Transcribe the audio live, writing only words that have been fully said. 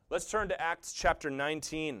Let's turn to Acts chapter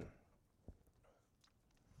 19.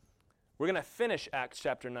 We're going to finish Acts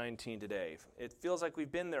chapter 19 today. It feels like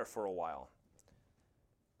we've been there for a while.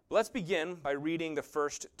 Let's begin by reading the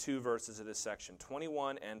first two verses of this section,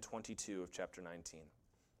 21 and 22 of chapter 19.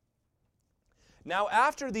 Now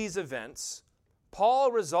after these events,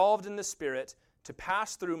 Paul resolved in the Spirit to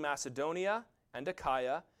pass through Macedonia and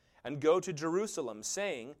Achaia and go to Jerusalem,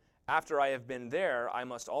 saying, after I have been there, I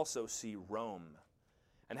must also see Rome.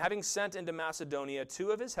 And having sent into Macedonia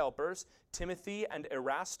two of his helpers, Timothy and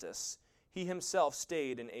Erastus, he himself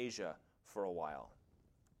stayed in Asia for a while.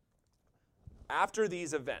 After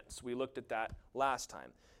these events, we looked at that last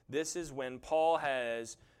time. This is when Paul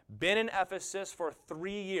has been in Ephesus for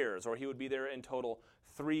 3 years, or he would be there in total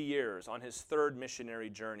 3 years on his third missionary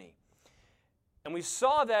journey. And we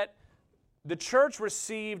saw that the church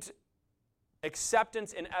received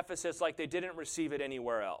acceptance in Ephesus like they didn't receive it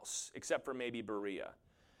anywhere else, except for maybe Berea.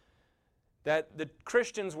 That the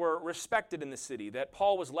Christians were respected in the city, that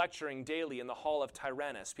Paul was lecturing daily in the hall of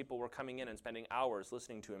Tyrannus. People were coming in and spending hours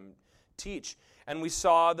listening to him teach. And we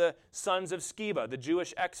saw the sons of Sceva, the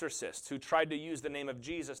Jewish exorcists, who tried to use the name of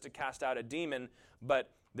Jesus to cast out a demon, but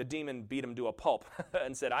the demon beat him to a pulp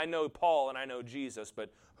and said, I know Paul and I know Jesus,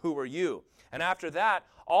 but who are you? And after that,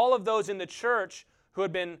 all of those in the church who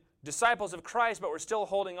had been disciples of Christ but were still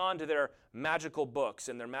holding on to their magical books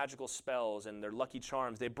and their magical spells and their lucky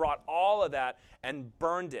charms, they brought all of that and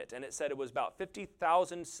burned it. And it said it was about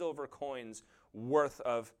 50,000 silver coins worth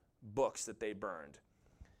of books that they burned.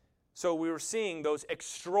 So we were seeing those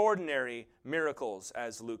extraordinary miracles,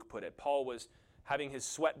 as Luke put it. Paul was having his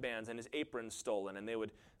sweatbands and his aprons stolen, and they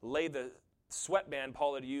would lay the sweatband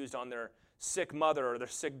Paul had used on their sick mother or their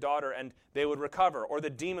sick daughter, and they would recover. Or the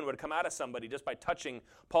demon would come out of somebody just by touching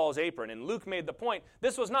Paul's apron. And Luke made the point,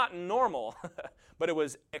 this was not normal, but it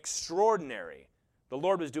was extraordinary. The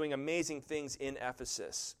Lord was doing amazing things in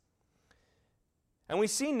Ephesus. And we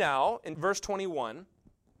see now, in verse 21,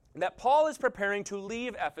 that Paul is preparing to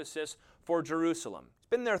leave Ephesus for Jerusalem. He's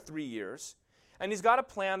been there 3 years, and he's got a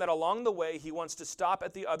plan that along the way he wants to stop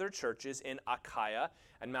at the other churches in Achaia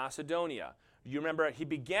and Macedonia. You remember he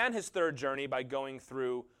began his third journey by going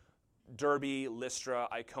through Derbe, Lystra,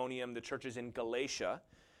 Iconium, the churches in Galatia.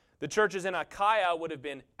 The churches in Achaia would have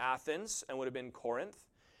been Athens and would have been Corinth.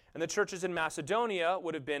 And the churches in Macedonia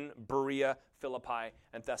would have been Berea, Philippi,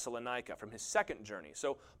 and Thessalonica from his second journey.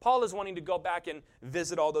 So Paul is wanting to go back and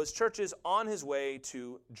visit all those churches on his way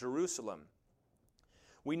to Jerusalem.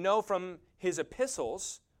 We know from his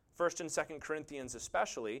epistles, 1st and 2nd Corinthians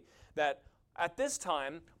especially, that at this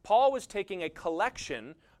time, Paul was taking a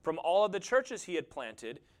collection from all of the churches he had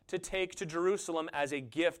planted to take to Jerusalem as a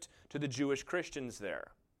gift to the Jewish Christians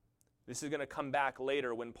there. This is going to come back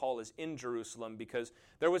later when Paul is in Jerusalem, because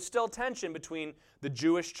there was still tension between the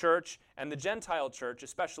Jewish church and the Gentile church,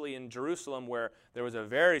 especially in Jerusalem where there was a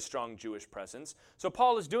very strong Jewish presence. So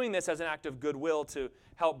Paul is doing this as an act of goodwill to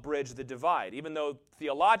help bridge the divide. Even though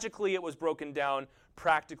theologically it was broken down,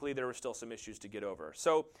 practically there were still some issues to get over.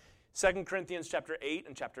 So 2 Corinthians chapter 8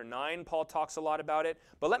 and chapter 9, Paul talks a lot about it.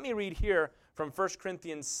 But let me read here from 1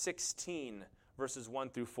 Corinthians 16, verses 1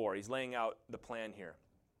 through 4. He's laying out the plan here.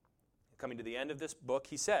 Coming to the end of this book,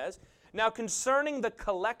 he says, Now concerning the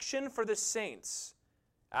collection for the saints,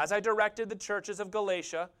 as I directed the churches of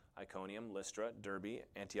Galatia, Iconium, Lystra, Derbe,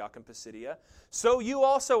 Antioch, and Pisidia, so you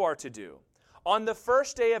also are to do. On the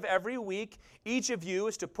first day of every week, each of you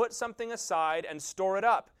is to put something aside and store it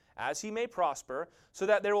up, as he may prosper, so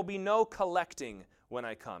that there will be no collecting when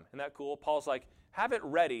I come. Isn't that cool? Paul's like, have it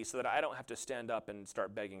ready so that I don't have to stand up and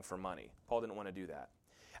start begging for money. Paul didn't want to do that.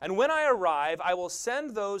 And when I arrive, I will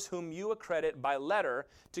send those whom you accredit by letter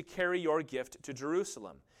to carry your gift to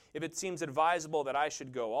Jerusalem. If it seems advisable that I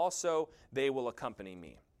should go also, they will accompany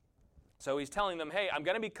me. So he's telling them, hey, I'm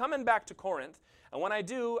going to be coming back to Corinth, and when I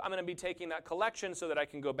do, I'm going to be taking that collection so that I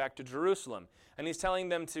can go back to Jerusalem. And he's telling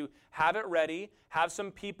them to have it ready, have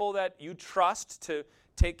some people that you trust to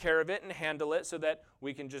take care of it and handle it so that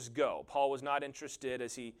we can just go. Paul was not interested,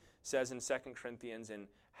 as he says in 2 Corinthians, in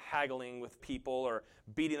haggling with people or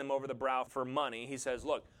beating them over the brow for money. He says,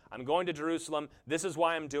 look, I'm going to Jerusalem. This is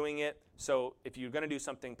why I'm doing it. So if you're going to do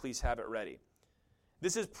something, please have it ready.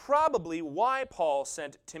 This is probably why Paul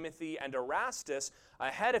sent Timothy and Erastus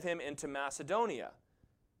ahead of him into Macedonia.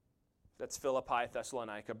 That's Philippi,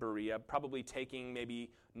 Thessalonica, Berea, probably taking maybe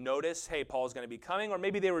notice, hey, Paul's going to be coming, or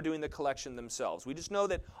maybe they were doing the collection themselves. We just know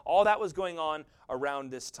that all that was going on around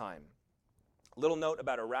this time. A little note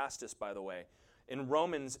about Erastus, by the way. In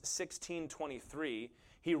Romans 16:23,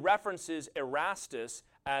 he references Erastus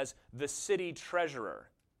as the city treasurer.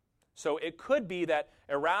 So it could be that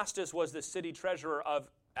Erastus was the city treasurer of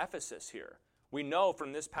Ephesus here. We know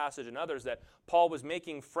from this passage and others that Paul was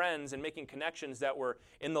making friends and making connections that were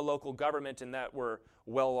in the local government and that were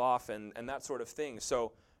well off and that sort of thing.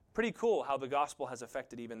 So pretty cool how the gospel has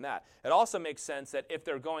affected even that. It also makes sense that if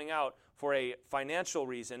they're going out for a financial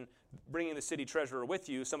reason, bringing the city treasurer with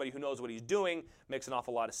you, somebody who knows what he's doing, makes an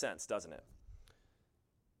awful lot of sense, doesn't it?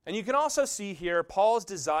 And you can also see here Paul's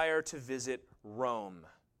desire to visit Rome,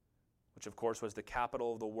 which of course was the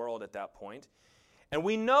capital of the world at that point. And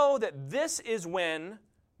we know that this is when,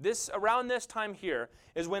 around this time here,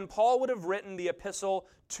 is when Paul would have written the epistle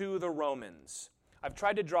to the Romans. I've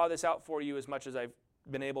tried to draw this out for you as much as I've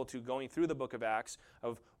been able to going through the book of Acts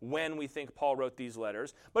of when we think Paul wrote these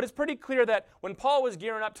letters. But it's pretty clear that when Paul was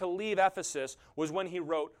gearing up to leave Ephesus was when he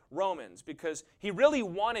wrote Romans, because he really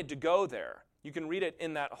wanted to go there. You can read it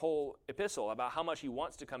in that whole epistle about how much he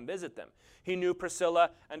wants to come visit them. He knew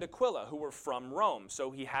Priscilla and Aquila, who were from Rome,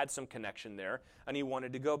 so he had some connection there, and he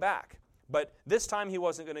wanted to go back. But this time he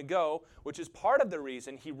wasn't going to go, which is part of the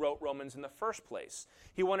reason he wrote Romans in the first place.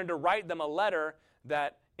 He wanted to write them a letter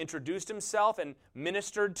that introduced himself and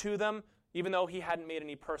ministered to them, even though he hadn't made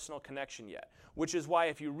any personal connection yet. Which is why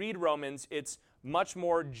if you read Romans, it's much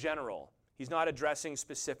more general. He's not addressing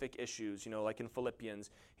specific issues, like in Philippians,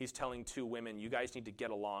 he's telling two women, you guys need to get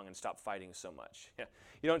along and stop fighting so much.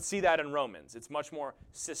 You don't see that in Romans. It's much more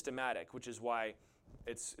systematic, which is why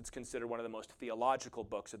it's considered one of the most theological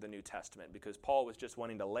books of the New Testament, because Paul was just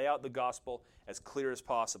wanting to lay out the gospel as clear as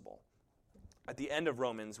possible. At the end of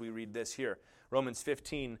Romans, we read this here, Romans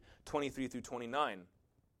 15, 23 through 29.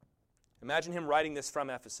 Imagine him writing this from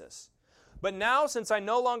Ephesus. But now, since I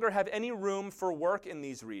no longer have any room for work in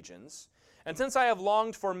these regions, and since I have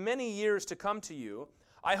longed for many years to come to you,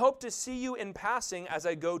 I hope to see you in passing as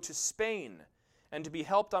I go to Spain, and to be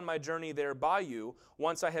helped on my journey there by you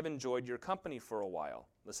once I have enjoyed your company for a while.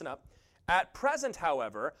 Listen up. At present,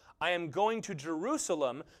 however, I am going to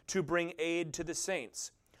Jerusalem to bring aid to the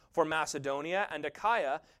saints. For Macedonia and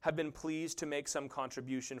Achaia have been pleased to make some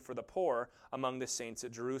contribution for the poor among the saints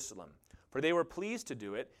at Jerusalem. For they were pleased to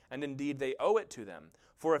do it, and indeed they owe it to them.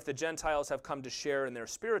 For if the Gentiles have come to share in their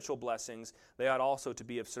spiritual blessings, they ought also to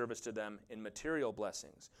be of service to them in material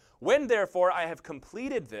blessings. When therefore I have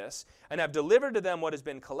completed this, and have delivered to them what has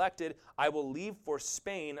been collected, I will leave for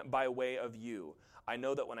Spain by way of you. I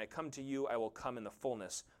know that when I come to you, I will come in the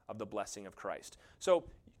fullness of the blessing of Christ. So,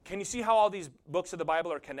 can you see how all these books of the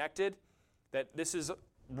Bible are connected? That this is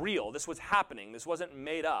real. This was happening. This wasn't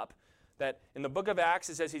made up. That in the book of Acts,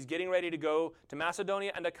 it says he's getting ready to go to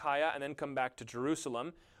Macedonia and Achaia and then come back to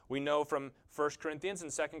Jerusalem. We know from 1 Corinthians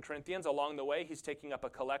and 2 Corinthians, along the way, he's taking up a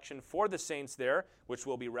collection for the saints there, which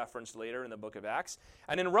will be referenced later in the book of Acts.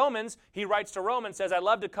 And in Romans, he writes to Rome and says, I'd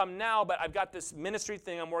love to come now, but I've got this ministry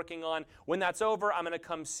thing I'm working on. When that's over, I'm going to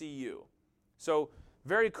come see you. So,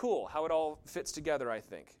 very cool how it all fits together, I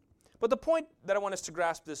think. But the point that I want us to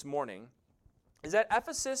grasp this morning is that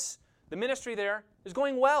Ephesus, the ministry there, is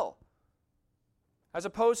going well. As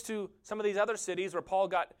opposed to some of these other cities where Paul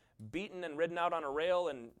got beaten and ridden out on a rail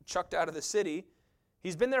and chucked out of the city,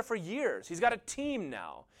 he's been there for years. He's got a team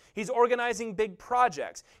now. He's organizing big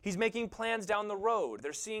projects. He's making plans down the road.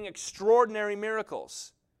 They're seeing extraordinary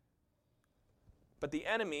miracles. But the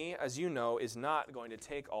enemy, as you know, is not going to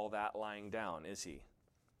take all that lying down, is he?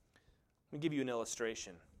 Let me give you an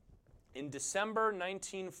illustration. In December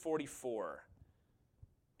 1944,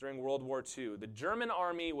 during World War II, the German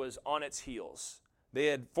army was on its heels. They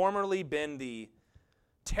had formerly been the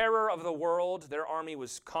terror of the world. Their army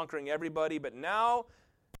was conquering everybody, but now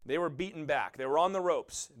they were beaten back. They were on the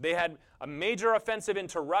ropes. They had a major offensive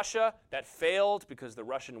into Russia that failed because the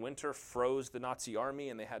Russian winter froze the Nazi army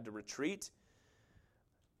and they had to retreat.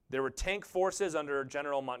 There were tank forces under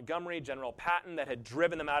General Montgomery, General Patton, that had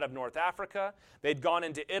driven them out of North Africa. They'd gone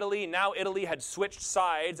into Italy. Now Italy had switched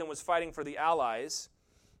sides and was fighting for the Allies.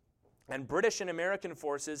 And British and American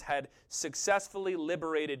forces had successfully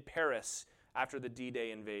liberated Paris after the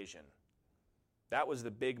D-Day invasion. That was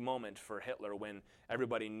the big moment for Hitler when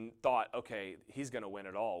everybody thought, okay, he's going to win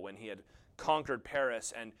it all, when he had conquered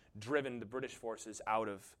Paris and driven the British forces out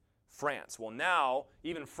of France. Well, now,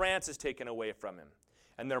 even France is taken away from him,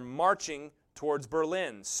 and they're marching towards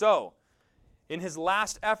Berlin. So, in his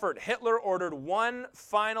last effort, Hitler ordered one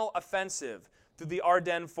final offensive through the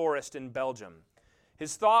Ardennes forest in Belgium.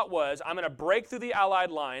 His thought was, I'm going to break through the Allied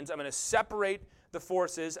lines, I'm going to separate the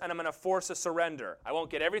forces, and I'm going to force a surrender. I won't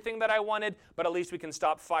get everything that I wanted, but at least we can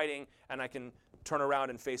stop fighting, and I can turn around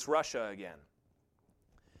and face Russia again.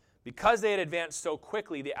 Because they had advanced so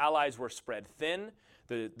quickly, the Allies were spread thin,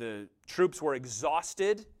 the troops were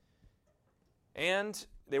exhausted, and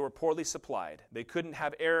they were poorly supplied. They couldn't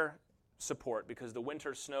have air support because the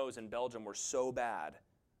winter snows in Belgium were so bad.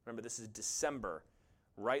 Remember, this is December,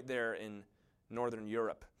 right there in northern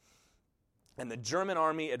Europe. And the German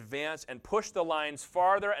army advanced and pushed the lines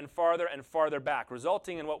farther and farther and farther back,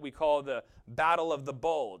 resulting in what we call the Battle of the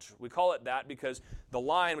Bulge. We call it that because the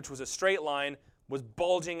line, which was a straight line, was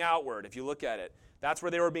bulging outward, if you look at it. That's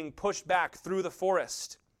where they were being pushed back through the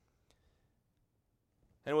forest.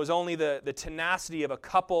 And it was only the tenacity of a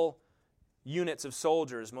couple units of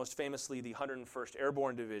soldiers, most famously the 101st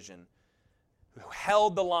Airborne Division, who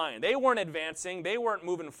held the line. They weren't advancing. They weren't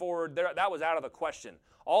moving forward. That was out of the question.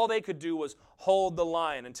 All they could do was hold the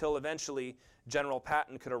line until eventually General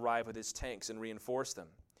Patton could arrive with his tanks and reinforce them.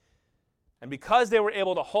 And because they were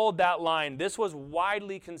able to hold that line, this was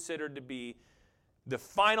widely considered to be the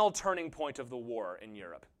final turning point of the war in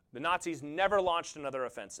Europe. The Nazis never launched another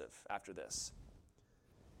offensive after this.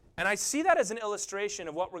 And I see that as an illustration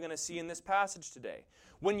of what we're going to see in this passage today.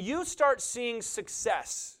 When you start seeing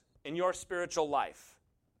success in your spiritual life,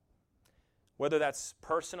 whether that's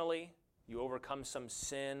personally, you overcome some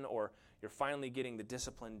sin, or you're finally getting the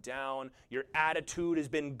discipline down, your attitude has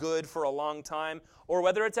been good for a long time, or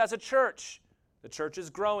whether it's as a church, the church is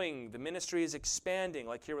growing, the ministry is expanding,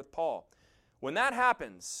 like here with Paul. When that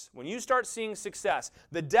happens, when you start seeing success,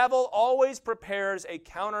 the devil always prepares a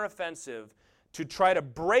counteroffensive to try to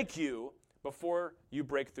break you before you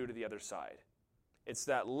break through to the other side. It's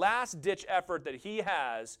that last-ditch effort that he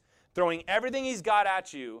has, throwing everything he's got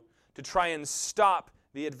at you to try and stop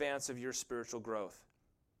the advance of your spiritual growth.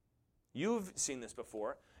 You've seen this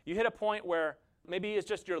before. You hit a point where maybe it's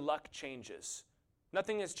just your luck changes.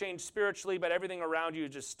 Nothing has changed spiritually, but everything around you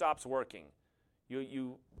just stops working.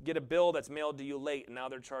 You get a bill that's mailed to you late, and now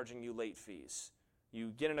they're charging you late fees.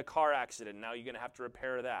 You get in a car accident, and now you're going to have to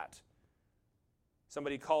repair that.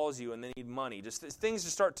 Somebody calls you and they need money. Things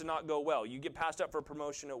just start to not go well. You get passed up for a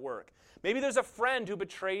promotion at work. Maybe there's a friend who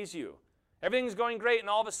betrays you. Everything's going great, and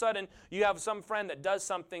all of a sudden, you have some friend that does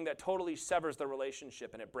something that totally severs the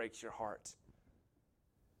relationship, and it breaks your heart.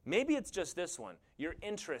 Maybe it's just this one. Your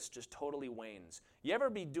interest just totally wanes. You ever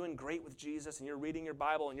be doing great with Jesus, and you're reading your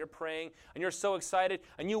Bible, and you're praying, and you're so excited,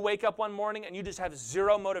 and you wake up one morning, and you just have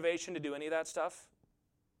zero motivation to do any of that stuff?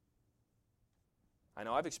 I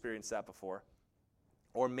know I've experienced that before.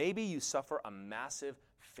 Or maybe you suffer a massive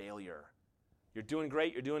failure. You're doing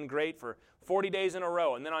great for 40 days in a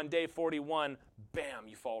row, and then on day 41, bam,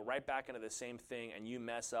 you fall right back into the same thing, and you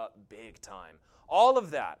mess up big time. All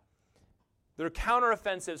of that, they're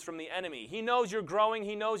counteroffensives from the enemy. He knows you're growing,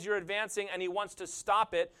 he knows you're advancing, and he wants to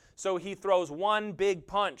stop it, so he throws one big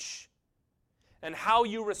punch. And how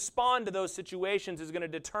you respond to those situations is going to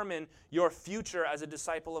determine your future as a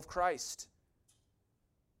disciple of Christ.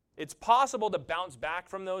 It's possible to bounce back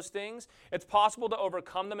from those things. It's possible to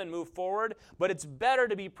overcome them and move forward, but it's better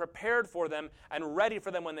to be prepared for them and ready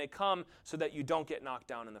for them when they come so that you don't get knocked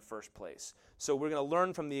down in the first place. So we're going to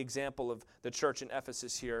learn from the example of the church in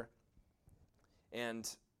Ephesus here, and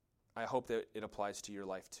I hope that it applies to your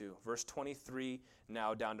life too. Verse 23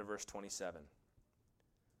 now down to verse 27.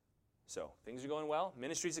 So things are going well.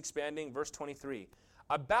 Ministry's expanding. Verse 23.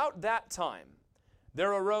 About that time,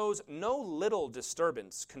 there arose no little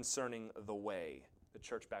disturbance concerning the way. The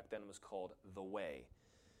church back then was called the Way.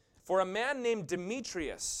 For a man named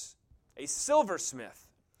Demetrius, a silversmith,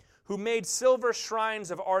 who made silver shrines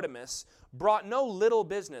of Artemis, brought no little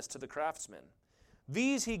business to the craftsmen.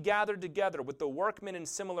 These he gathered together with the workmen in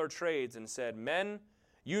similar trades and said, Men,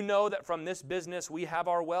 you know that from this business we have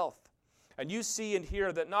our wealth. And you see and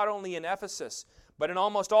hear that not only in Ephesus, but in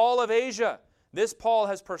almost all of Asia, this Paul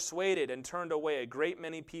has persuaded and turned away a great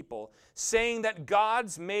many people, saying that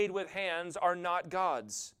gods made with hands are not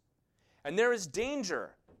gods. And there is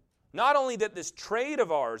danger, not only that this trade of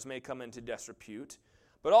ours may come into disrepute,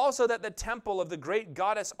 but also that the temple of the great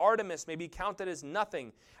goddess Artemis may be counted as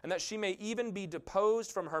nothing, and that she may even be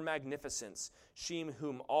deposed from her magnificence, she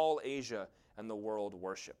whom all Asia and the world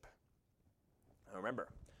worship. Now remember,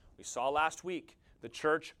 we saw last week the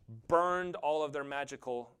church burned all of their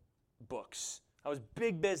magical books. That was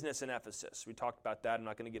big business in Ephesus. We talked about that. I'm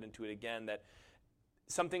not going to get into it again. That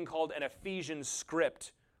something called an Ephesian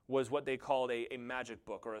script was what they called a magic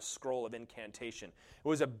book or a scroll of incantation. It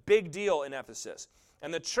was a big deal in Ephesus.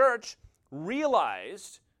 And the church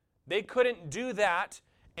realized they couldn't do that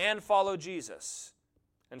and follow Jesus.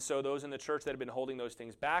 And so those in the church that had been holding those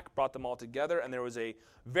things back brought them all together, and there was a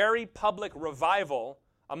very public revival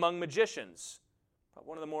among magicians.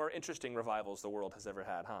 One of the more interesting revivals the world has ever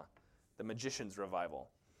had, huh? The magician's revival.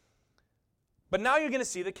 But now you're going to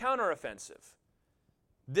see the counteroffensive.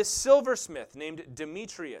 This silversmith named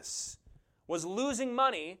Demetrius was losing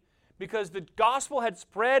money because the gospel had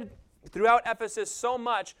spread throughout Ephesus so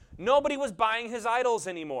much, nobody was buying his idols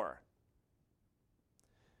anymore.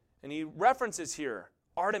 And he references here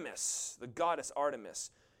Artemis, the goddess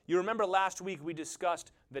Artemis. You remember last week we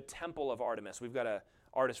discussed the temple of Artemis. We've got an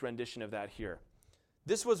artist rendition of that here.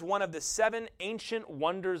 This was one of the 7 ancient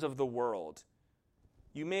wonders of the world.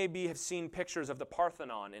 You maybe have seen pictures of the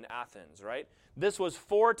Parthenon in Athens, right? This was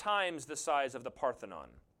 4 times the size of the Parthenon.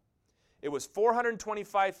 It was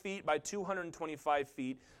 425 feet by 225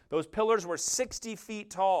 feet. Those pillars were 60 feet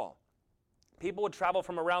tall. People would travel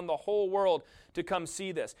from around the whole world to come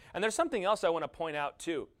see this. And there's something else I want to point out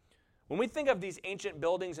too. When we think of these ancient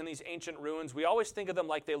buildings and these ancient ruins, we always think of them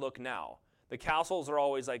like they look now. The castles are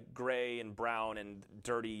always like gray and brown and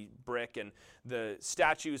dirty brick, and the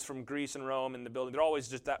statues from Greece and Rome in the building, they're always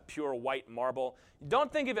just that pure white marble.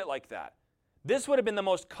 Don't think of it like that. This would have been the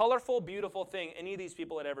most colorful, beautiful thing any of these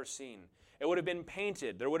people had ever seen. It would have been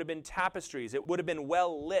painted. There would have been tapestries. It would have been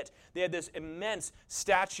well lit. They had this immense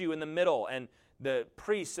statue in the middle, and the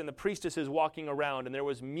priests and the priestesses walking around, and there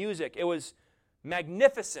was music. It was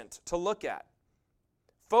magnificent to look at.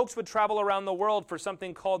 Folks would travel around the world for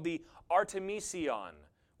something called the Artemision,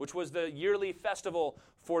 which was the yearly festival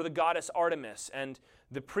for the goddess Artemis. And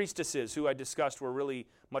the priestesses, who I discussed were really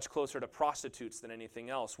much closer to prostitutes than anything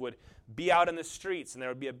else, would be out in the streets, and there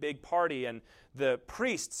would be a big party. And the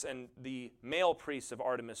priests and the male priests of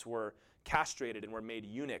Artemis were castrated and were made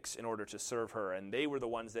eunuchs in order to serve her. And they were the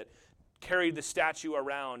ones that carried the statue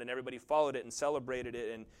around, and everybody followed it and celebrated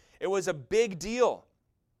it. And it was a big deal.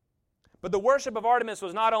 But the worship of Artemis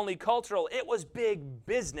was not only cultural, it was big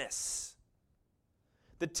business.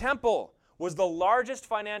 The temple was the largest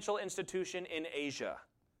financial institution in Asia.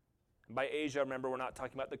 And by Asia, remember, we're not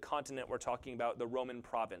talking about the continent, we're talking about the Roman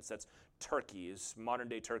province. That's Turkey.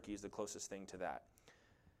 Modern-day Turkey is the closest thing to that.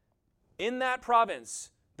 In that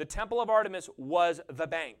province, the Temple of Artemis was the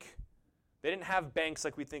bank. They didn't have banks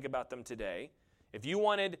like we think about them today. If you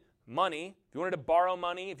wanted money, if you wanted to borrow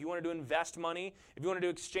money, if you wanted to invest money, if you wanted to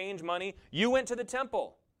exchange money, you went to the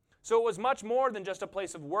temple. So it was much more than just a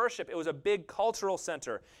place of worship. It was a big cultural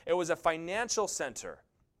center. It was a financial center.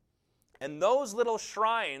 And those little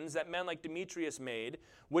shrines that men like Demetrius made,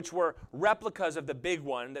 which were replicas of the big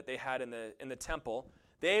one that they had in the temple,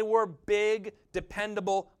 they were big,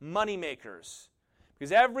 dependable money makers.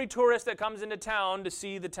 Because every tourist that comes into town to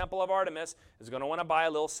see the Temple of Artemis is going to want to buy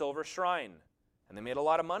a little silver shrine. And they made a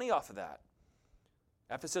lot of money off of that.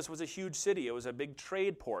 Ephesus was a huge city. It was a big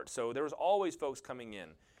trade port. So there was always folks coming in.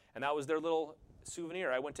 And that was their little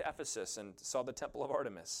souvenir. I went to Ephesus and saw the Temple of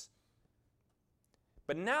Artemis.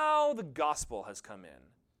 But now the gospel has come in.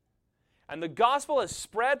 And the gospel has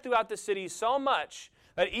spread throughout the city so much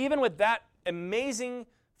that even with that amazing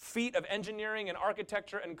feat of engineering and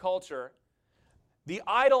architecture and culture, the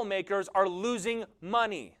idol makers are losing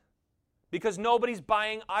money because nobody's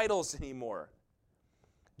buying idols anymore.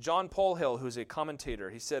 John Polhill, who's a commentator,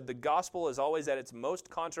 he said, the gospel is always at its most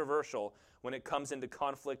controversial when it comes into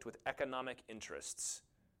conflict with economic interests.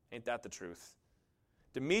 Ain't that the truth?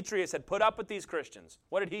 Demetrius had put up with these Christians.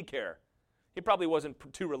 What did he care? He probably wasn't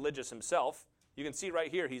too religious himself. You can see right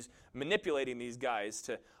here, he's manipulating these guys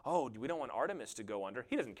to, we don't want Artemis to go under.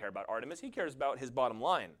 He doesn't care about Artemis. He cares about his bottom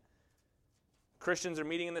line. Christians are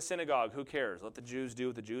meeting in the synagogue. Who cares? Let the Jews do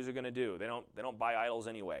what the Jews are going to do. They don't buy idols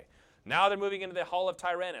anyway. Now they're moving into the Hall of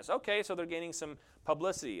Tyrannus. Okay, so they're gaining some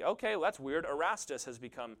publicity. Okay, well, that's weird. Erastus has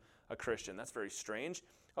become a Christian. That's very strange.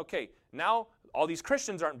 Okay, now all these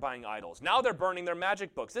Christians aren't buying idols. Now they're burning their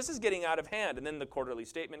magic books. This is getting out of hand. And then the quarterly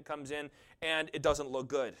statement comes in, and it doesn't look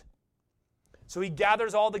good. So he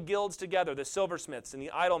gathers all the guilds together, the silversmiths and the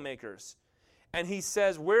idol makers, and he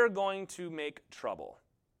says, we're going to make trouble.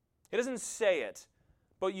 He doesn't say it,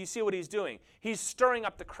 but you see what he's doing. He's stirring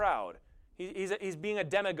up the crowd. He's being a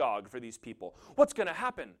demagogue for these people. What's going to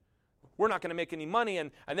happen? We're not going to make any money,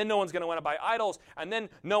 and then no one's going to want to buy idols, and then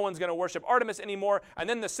no one's going to worship Artemis anymore, and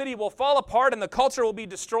then the city will fall apart, and the culture will be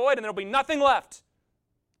destroyed, and there'll be nothing left.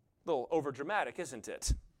 A little overdramatic, isn't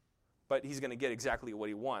it? But he's going to get exactly what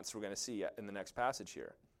he wants. We're going to see in the next passage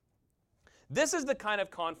here. This is the kind of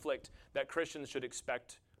conflict that Christians should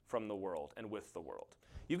expect from the world and with the world.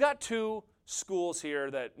 You've got two schools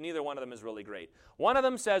here that neither one of them is really great. One of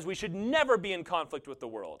them says we should never be in conflict with the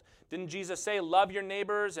world. Didn't Jesus say, love your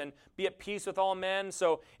neighbors and be at peace with all men?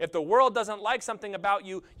 So if the world doesn't like something about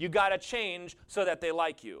you, you got to change so that they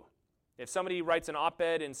like you. If somebody writes an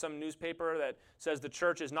op-ed in some newspaper that says the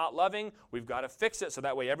church is not loving, we've got to fix it so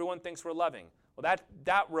that way everyone thinks we're loving. Well,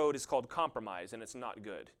 that road is called compromise, and it's not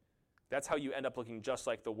good. That's how you end up looking just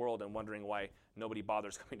like the world and wondering why nobody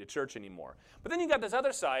bothers coming to church anymore. But then you got this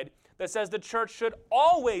other side that says the church should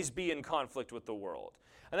always be in conflict with the world.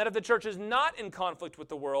 and that if the church is not in conflict with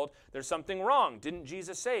the world, there's something wrong. Didn't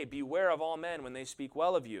Jesus say, beware of all men when they speak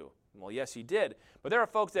well of you? Well, yes, he did. But there are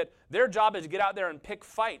folks that their job is to get out there and pick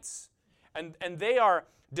fights, and they are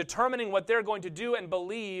determining what they're going to do and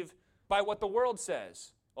believe by what the world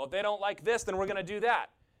says. Well, if they don't like this, then we're going to do that.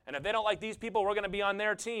 And if they don't like these people, we're going to be on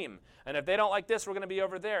their team. And if they don't like this, we're going to be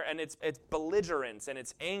over there. And it's belligerence and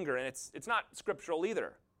it's anger, and it's not scriptural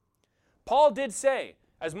either. Paul did say,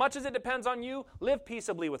 as much as it depends on you, live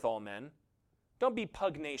peaceably with all men. Don't be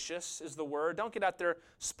pugnacious is the word. Don't get out there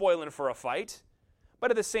spoiling for a fight.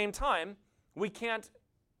 But at the same time, we can't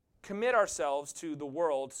commit ourselves to the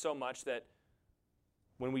world so much that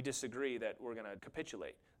when we disagree that we're going to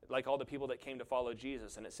capitulate. Like all the people that came to follow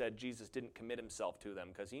Jesus, and it said Jesus didn't commit himself to them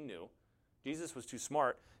because he knew. Jesus was too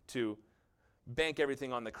smart to bank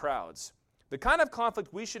everything on the crowds. The kind of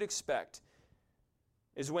conflict we should expect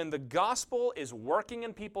is when the gospel is working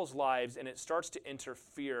in people's lives and it starts to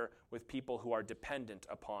interfere with people who are dependent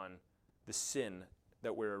upon the sin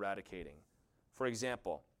that we're eradicating. For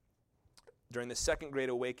example, during the Second Great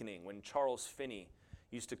Awakening, when Charles Finney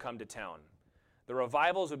used to come to town, the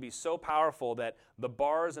revivals would be so powerful that the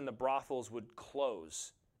bars and the brothels would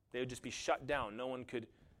close. They would just be shut down. No one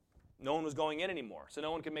was going in anymore, so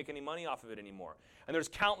no one could make any money off of it anymore. And there's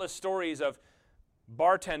countless stories of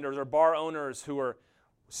bartenders or bar owners who were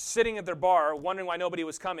sitting at their bar, wondering why nobody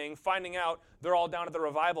was coming, finding out they're all down at the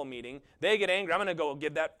revival meeting. They get angry. I'm going to go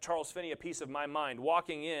give that Charles Finney a piece of my mind,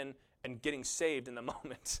 walking in and getting saved in the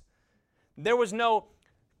moment. There was no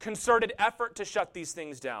concerted effort to shut these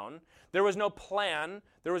things down. There was no plan.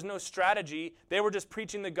 There was no strategy. They were just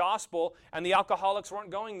preaching the gospel, and the alcoholics weren't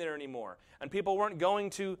going there anymore. And people weren't going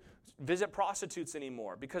to visit prostitutes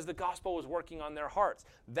anymore because the gospel was working on their hearts.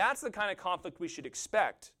 That's the kind of conflict we should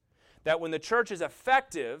expect, that when the church is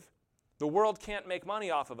effective, the world can't make money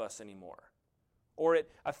off of us anymore, or it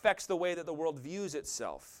affects the way that the world views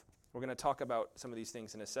itself. We're going to talk about some of these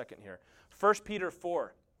things in a second here. 1 Peter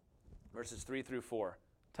 4, verses 3 through 4.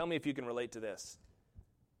 Tell me if you can relate to this.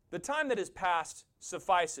 The time that is past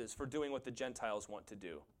suffices for doing what the Gentiles want to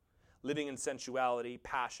do, living in sensuality,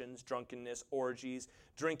 passions, drunkenness, orgies,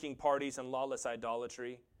 drinking parties, and lawless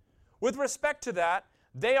idolatry. With respect to that,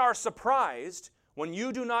 they are surprised when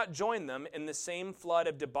you do not join them in the same flood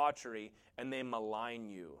of debauchery, and they malign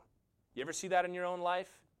you. You ever see that in your own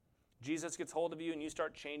life? Jesus gets hold of you and you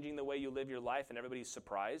start changing the way you live your life, and everybody's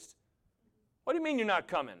surprised. What do you mean you're not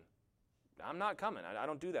coming? I'm not coming. I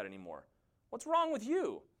don't do that anymore. What's wrong with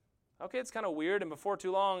you? Okay, it's kind of weird, and before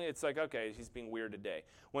too long, it's like, okay, he's being weird today.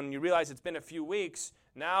 When you realize it's been a few weeks,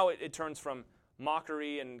 now it turns from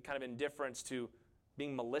mockery and kind of indifference to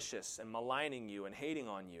being malicious and maligning you and hating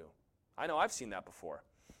on you. I know I've seen that before.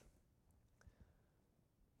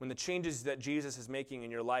 When the changes that Jesus is making in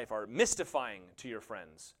your life are mystifying to your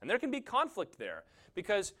friends. And there can be conflict there,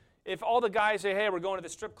 because if all the guys say, hey, we're going to the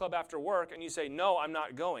strip club after work, and you say, no, I'm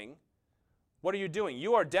not going, what are you doing?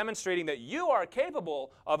 You are demonstrating that you are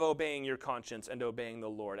capable of obeying your conscience and obeying the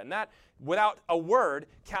Lord. And that, without a word,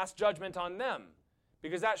 casts judgment on them,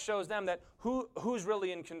 because that shows them that who's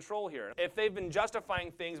really in control here. If they've been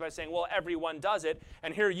justifying things by saying, well, everyone does it,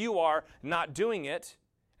 and here you are not doing it,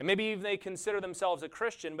 and maybe even they consider themselves a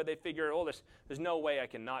Christian, but they figure, oh, there's no way I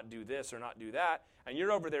can not do this or not do that, and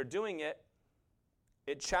you're over there doing it,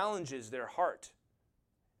 it challenges their heart.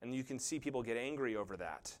 And you can see people get angry over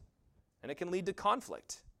that. And it can lead to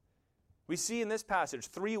conflict. We see in this passage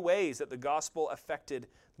 3 ways that the gospel affected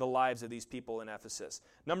the lives of these people in Ephesus.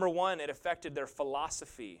 Number 1, it affected their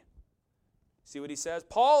philosophy. See what he says?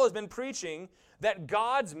 Paul has been preaching that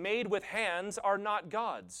gods made with hands are not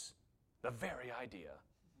gods. The very idea.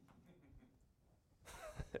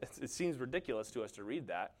 It seems ridiculous to us to read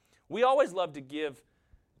that. We always love to give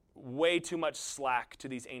way too much slack to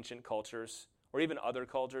these ancient cultures, or even other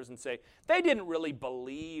cultures, and say, they didn't really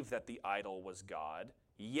believe that the idol was God.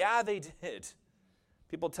 Yeah, they did.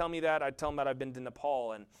 People tell me that. I tell them that I've been to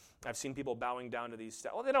Nepal, and I've seen people bowing down to these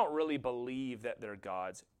statues. Well, they don't really believe that they're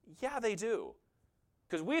gods. Yeah, they do.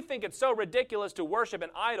 Because we think it's so ridiculous to worship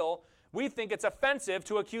an idol, we think it's offensive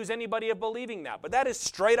to accuse anybody of believing that. But that is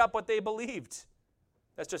straight up what they believed.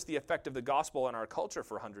 That's just the effect of the gospel in our culture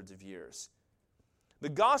for hundreds of years. The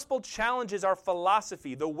gospel challenges our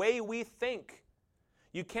philosophy, the way we think.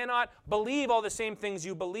 You cannot believe all the same things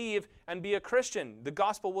you believe and be a Christian. The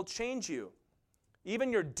gospel will change you.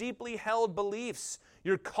 Even your deeply held beliefs,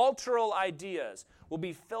 your cultural ideas will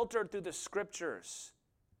be filtered through the scriptures.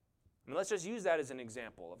 I mean, let's just use that as an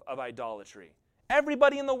example of idolatry.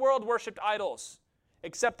 Everybody in the world worshipped idols,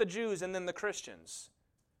 except the Jews and then the Christians.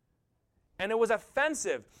 And it was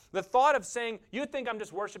offensive. The thought of saying, you think I'm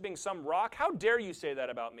just worshiping some rock? How dare you say that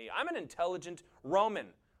about me? I'm an intelligent Roman.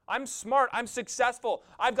 I'm smart. I'm successful.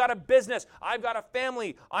 I've got a business. I've got a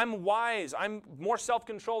family. I'm wise. I'm more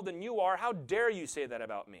self-controlled than you are. How dare you say that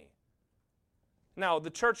about me? Now, the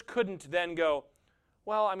church couldn't then go,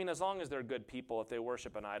 well, I mean, as long as they're good people, if they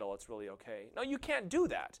worship an idol, it's really okay. No, you can't do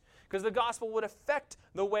that because the gospel would affect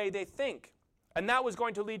the way they think. And that was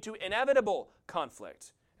going to lead to inevitable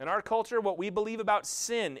conflict. In our culture, what we believe about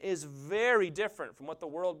sin is very different from what the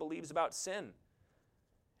world believes about sin.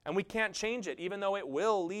 And we can't change it, even though it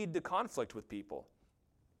will lead to conflict with people.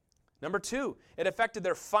 Number 2, it affected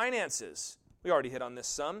their finances. We already hit on this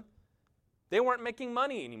some. They weren't making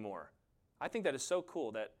money anymore. I think that is so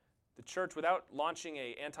cool that the church, without launching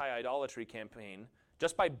an anti-idolatry campaign,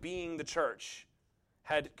 just by being the church,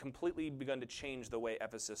 had completely begun to change the way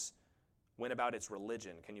Ephesus went about its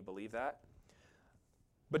religion. Can you believe that?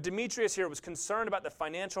 But Demetrius here was concerned about the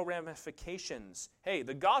financial ramifications. Hey,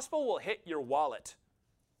 the gospel will hit your wallet.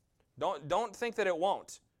 Don't think that it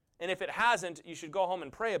won't. And if it hasn't, you should go home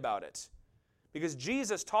and pray about it. Because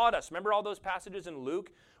Jesus taught us, remember all those passages in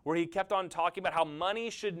Luke where he kept on talking about how money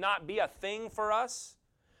should not be a thing for us?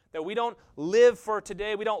 That we don't live for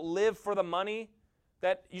today, we don't live for the money,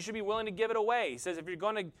 that you should be willing to give it away. He says if you're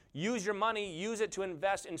going to use your money, use it to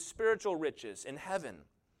invest in spiritual riches, in heaven.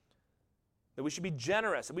 That we should be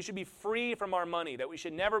generous, that we should be free from our money, that we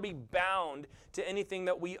should never be bound to anything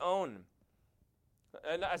that we own.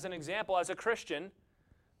 And as an example, as a Christian,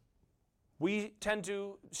 we tend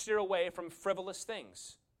to steer away from frivolous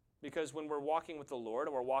things. Because when we're walking with the Lord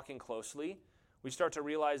and we're walking closely, we start to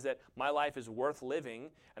realize that my life is worth living,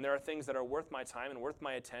 and there are things that are worth my time and worth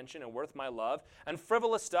my attention and worth my love, and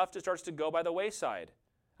frivolous stuff just starts to go by the wayside.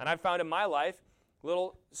 And I've found in my life,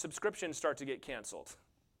 little subscriptions start to get canceled.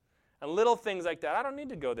 And little things like that, I don't need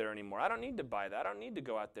to go there anymore. I don't need to buy that. I don't need to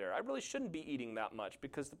go out there. I really shouldn't be eating that much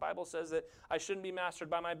because the Bible says that I shouldn't be mastered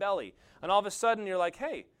by my belly. And all of a sudden you're like,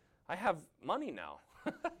 hey, I have money now.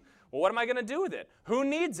 Well, what am I going to do with it? Who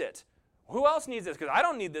needs it? Who else needs this? Because I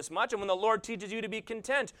don't need this much. And when the Lord teaches you to be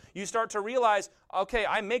content, you start to realize, okay,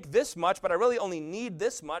 I make this much, but I really only need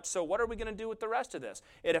this much, so what are we going to do with the rest of this?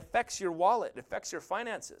 It affects your wallet. It affects your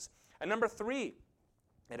finances. And number 3,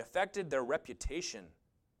 it affected their reputation.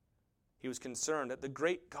 He was concerned that the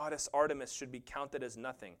great goddess Artemis should be counted as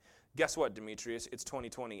nothing. Guess what, Demetrius? It's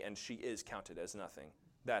 2020, and she is counted as nothing.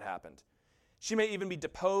 That happened. She may even be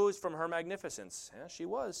deposed from her magnificence. Yeah, she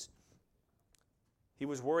was. He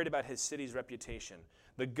was worried about his city's reputation.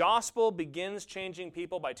 The gospel begins changing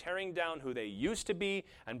people by tearing down who they used to be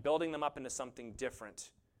and building them up into something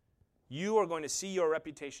different. You are going to see your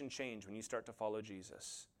reputation change when you start to follow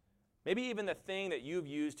Jesus. Maybe even the thing that you've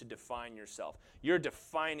used to define yourself. Your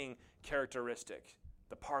defining characteristic.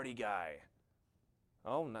 The party guy.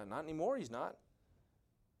 Oh, not anymore, he's not.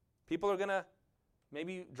 People are going to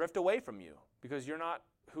maybe drift away from you because you're not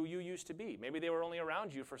who you used to be. Maybe they were only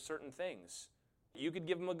around you for certain things. You could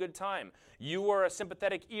give them a good time. You were a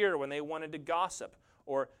sympathetic ear when they wanted to gossip,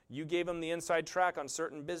 or you gave them the inside track on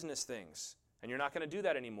certain business things, and you're not going to do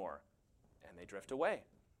that anymore. And they drift away.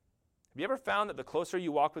 Have you ever found that the closer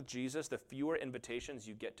you walk with Jesus, the fewer invitations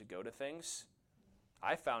you get to go to things?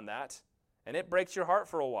 I found that, and it breaks your heart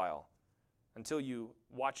for a while until you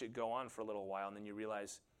watch it go on for a little while, and then you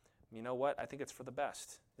realize, you know what? I think it's for the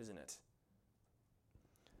best, isn't it?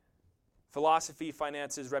 Philosophy,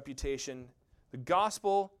 finances, reputation. The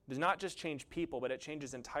gospel does not just change people, but it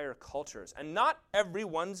changes entire cultures. And not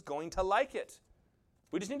everyone's going to like it.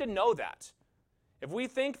 We just need to know that. If we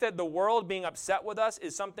think that the world being upset with us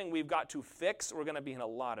is something we've got to fix, we're going to be in a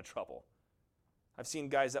lot of trouble. I've seen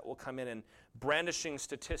guys that will come in and brandishing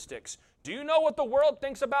statistics. Do you know what the world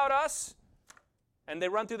thinks about us? And they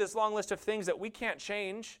run through this long list of things that we can't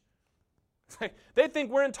change. They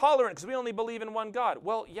think we're intolerant because we only believe in one God.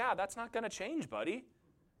 Well, yeah, that's not going to change, buddy.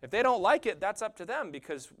 If they don't like it, that's up to them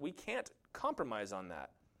because we can't compromise on that.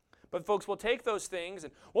 But folks will take those things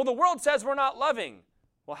and, well, the world says we're not loving.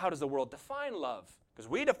 Well, how does the world define love? Because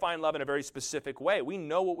we define love in a very specific way. We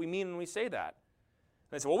know what we mean when we say that.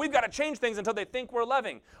 And they say, well, we've got to change things until they think we're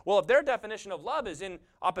loving. Well, if their definition of love is in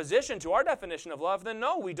opposition to our definition of love, then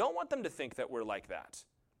no, we don't want them to think that we're like that.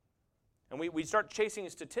 And we start chasing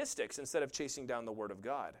statistics instead of chasing down the Word of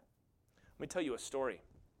God. Let me tell you a story.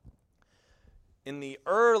 In the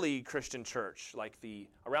early Christian church,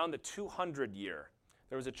 around the 200 year,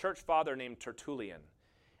 there was a church father named Tertullian.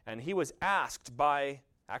 And he was asked by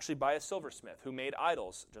a silversmith who made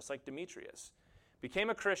idols, just like Demetrius. Became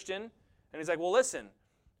a Christian, and he's like, well, listen,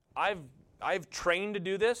 I've I've trained to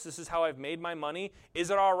do this. This is how I've made my money. Is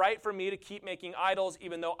it all right for me to keep making idols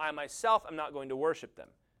even though I myself am not going to worship them?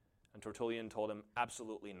 And Tertullian told him,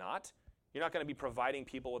 absolutely not. You're not going to be providing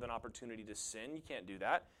people with an opportunity to sin. You can't do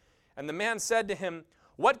that. And the man said to him,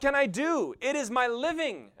 what can I do? It is my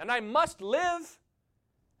living, and I must live.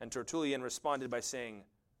 And Tertullian responded by saying,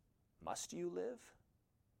 must you live?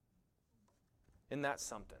 Isn't that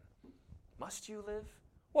something? Must you live?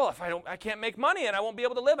 Well, if I can't make money and I won't be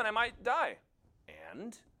able to live and I might die.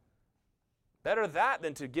 And better that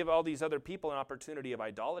than to give all these other people an opportunity of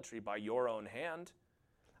idolatry by your own hand.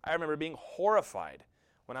 I remember being horrified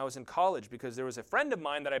when I was in college because there was a friend of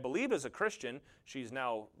mine that I believed was a Christian. She's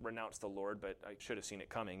now renounced the Lord, but I should have seen it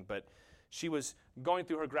coming. But she was going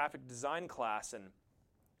through her graphic design class, and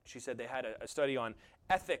she said they had a study on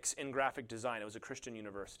ethics in graphic design. It was a Christian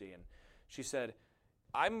university. And she said,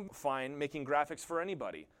 I'm fine making graphics for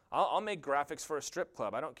anybody. I'll make graphics for a strip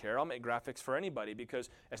club. I don't care. I'll make graphics for anybody because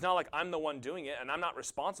it's not like I'm the one doing it and I'm not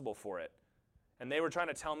responsible for it. And they were trying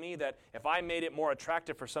to tell me that if I made it more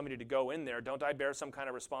attractive for somebody to go in there, don't I bear some kind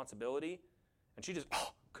of responsibility? And she just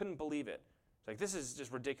couldn't believe it. It's like, this is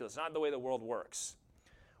just ridiculous. It's not the way the world works.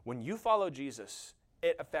 When you follow Jesus,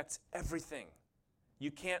 it affects everything.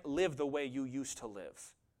 You can't live the way you used to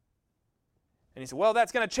live. And he said, well,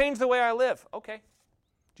 that's going to change the way I live. Okay.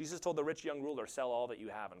 Jesus told the rich young ruler, sell all that you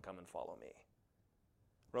have and come and follow me.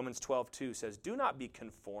 Romans 12:2 says, do not be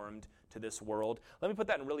conformed to this world. Let me put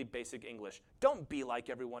that in really basic English. Don't be like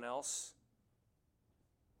everyone else.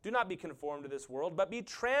 Do not be conformed to this world, but be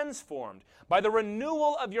transformed by the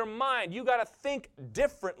renewal of your mind. You got to think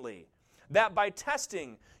differently, that by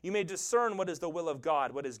testing you may discern what is the will of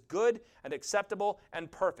God, what is good and acceptable and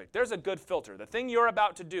perfect. There's a good filter. The thing you're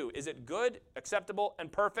about to do, is it good, acceptable, and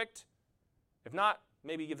perfect? If not,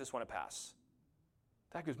 maybe give this one a pass.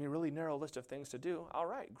 That gives me a really narrow list of things to do. All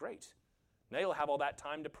right, great. Now you'll have all that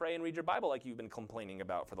time to pray and read your Bible like you've been complaining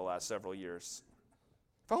about for the last several years.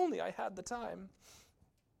 If only I had the time.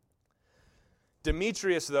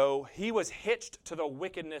 Demetrius, though, he was hitched to the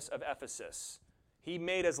wickedness of Ephesus. He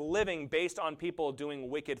made his living based on people doing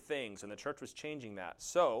wicked things, and the church was changing that.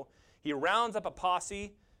 So he rounds up a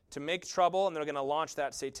posse to make trouble, and they're going to launch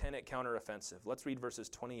that satanic counteroffensive. Let's read verses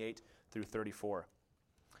 28 through 34.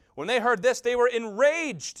 When they heard this, they were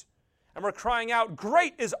enraged and were crying out,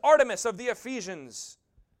 great is Artemis of the Ephesians.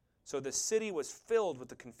 So the city was filled with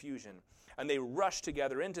the confusion, and they rushed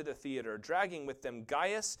together into the theater, dragging with them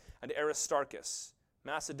Gaius and Aristarchus,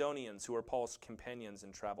 Macedonians who were Paul's companions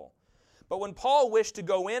in travel. But when Paul wished to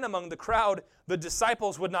go in among the crowd, the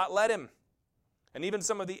disciples would not let him. And even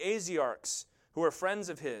some of the Asiarchs, who were friends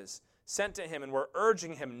of his, sent to him and were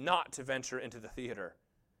urging him not to venture into the theater.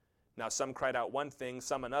 Now some cried out one thing,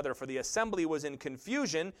 some another, for the assembly was in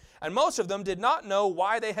confusion, and most of them did not know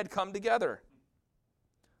why they had come together.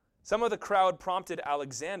 Some of the crowd prompted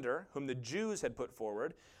Alexander, whom the Jews had put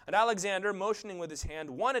forward, and Alexander, motioning with his hand,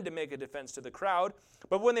 wanted to make a defense to the crowd,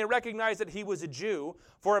 but when they recognized that he was a Jew,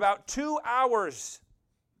 for about 2 hours,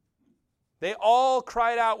 they all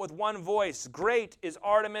cried out with one voice, great is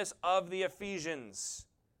Artemis of the Ephesians.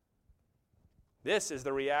 This is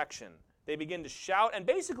the reaction. They begin to shout and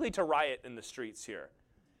basically to riot in the streets here.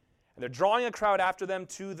 And they're drawing a crowd after them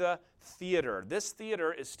to the theater. This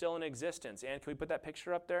theater is still in existence. Ann, can we put that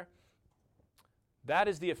picture up there? That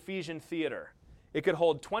is the Ephesian theater. It could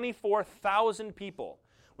hold 24,000 people.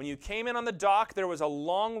 When you came in on the dock, there was a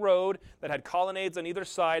long road that had colonnades on either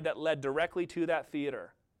side that led directly to that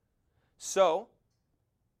theater. So,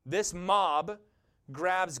 this mob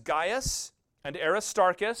grabs Gaius and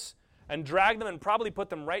Aristarchus and drag them and probably put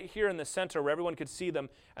them right here in the center where everyone could see them,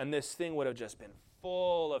 and this thing would have just been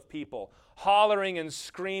full of people hollering and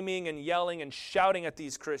screaming and yelling and shouting at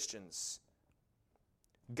these Christians.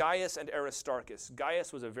 Gaius and Aristarchus.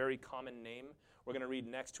 Gaius was a very common name. We're going to read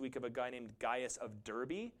next week of a guy named Gaius of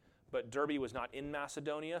Derbe, but Derbe was not in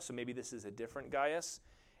Macedonia, so maybe this is a different Gaius.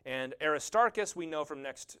 And Aristarchus, we know from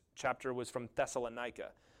next chapter, was from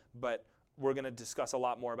Thessalonica, but we're going to discuss a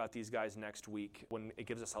lot more about these guys next week when it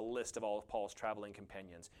gives us a list of all of Paul's traveling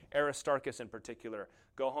companions. Aristarchus in particular,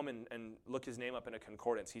 go home and look his name up in a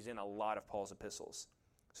concordance. He's in a lot of Paul's epistles.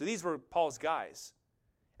 So these were Paul's guys.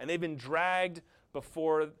 And they've been dragged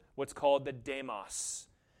before what's called the Demos.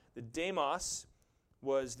 The Demos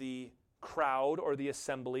was the crowd or the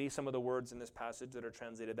assembly. Some of the words in this passage that are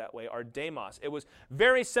translated that way are demos. It was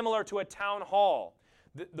very similar to a town hall.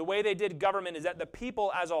 The way they did government is that the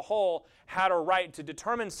people as a whole had a right to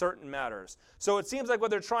determine certain matters. So it seems like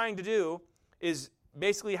what they're trying to do is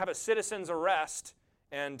basically have a citizen's arrest,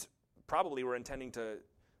 and probably were intending to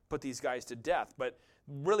put these guys to death. But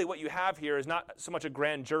really what you have here is not so much a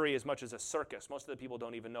grand jury as much as a circus. Most of the people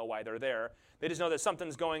don't even know why they're there. They just know that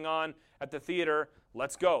something's going on at the theater.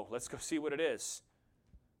 Let's go. Let's go see what it is.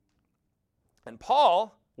 And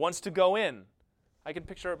Paul wants to go in. I can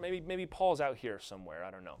picture maybe Paul's out here somewhere.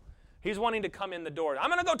 I don't know. He's wanting to come in the door. I'm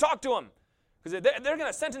going to go talk to him because they're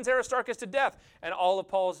going to sentence Aristarchus to death. And all of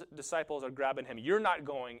Paul's disciples are grabbing him. You're not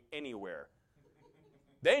going anywhere.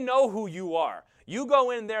 They know who you are. You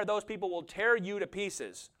go in there, those people will tear you to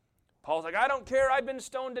pieces. Paul's like, I don't care. I've been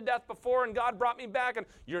stoned to death before, and God brought me back. And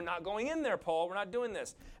you're not going in there, Paul. We're not doing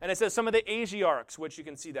this. And it says some of the Asiarchs, which you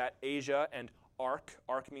can see that, Asia and Arch.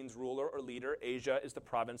 Arch means ruler or leader. Asia is the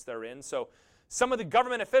province they're in. So some of the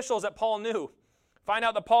government officials that Paul knew find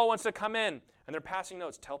out that Paul wants to come in, and they're passing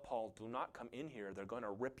notes. Tell Paul, do not come in here. They're going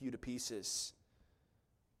to rip you to pieces.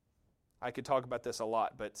 I could talk about this a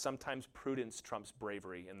lot, but sometimes prudence trumps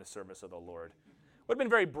bravery in the service of the Lord. Would have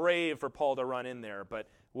been very brave for Paul to run in there, but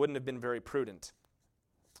wouldn't have been very prudent.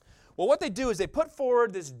 Well, what they do is they put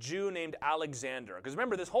forward this Jew named Alexander. Because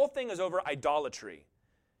remember, this whole thing is over idolatry.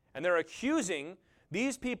 And they're accusing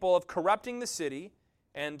these people of corrupting the city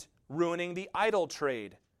and ruining the idol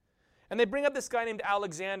trade. And they bring up this guy named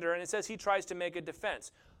Alexander, and it says he tries to make a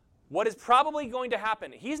defense. What is probably going to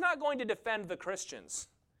happen, he's not going to defend the Christians.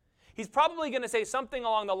 He's probably going to say something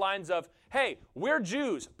along the lines of, hey, we're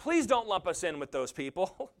Jews. Please don't lump us in with those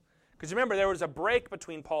people. Because remember, there was a break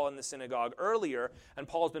between Paul and the synagogue earlier, and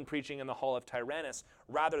Paul's been preaching in the hall of Tyrannus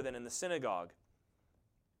rather than in the synagogue.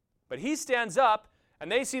 But he stands up, and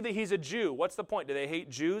they see that he's a Jew. What's the point? Do they hate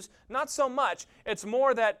Jews? Not so much. It's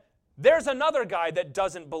more that there's another guy that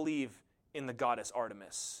doesn't believe in the goddess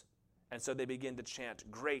Artemis. And so they begin to chant,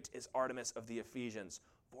 great is Artemis of the Ephesians,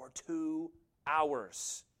 for 2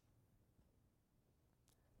 hours.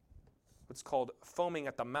 What's called foaming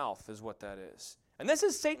at the mouth is what that is. And this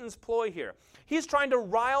is Satan's ploy here. He's trying to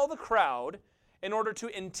rile the crowd in order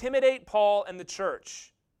to intimidate Paul and the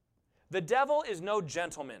church. The devil is no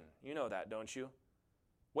gentleman. You know that, don't you?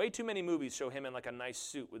 Way too many movies show him in like a nice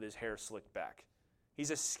suit with his hair slicked back.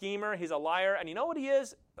 He's a schemer, he's a liar, and you know what he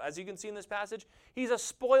is, as you can see in this passage? He's a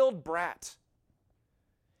spoiled brat.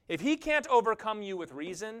 If he can't overcome you with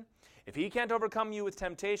reason, if he can't overcome you with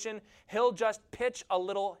temptation, he'll just pitch a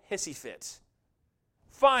little hissy fit.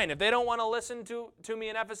 Fine, if they don't want to listen to me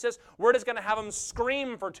in Ephesus, we're just going to have them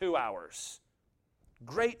scream for 2 hours.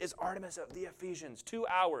 Great is Artemis of the Ephesians, 2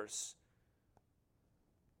 hours.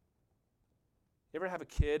 You ever have a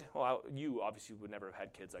kid? Well, you obviously would never have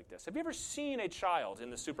had kids like this. Have you ever seen a child in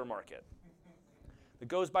the supermarket that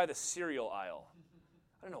goes by the cereal aisle?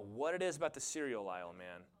 I don't know what it is about the cereal aisle,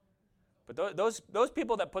 man. But those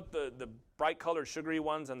people that put the bright-colored, sugary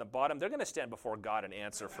ones on the bottom, they're going to stand before God and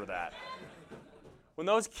answer for that. When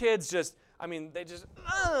those kids they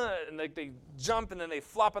jump and then they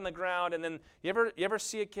flop on the ground, and then you ever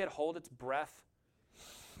see a kid hold its breath?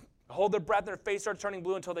 Hold their breath and their face starts turning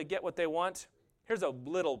blue until they get what they want? Here's a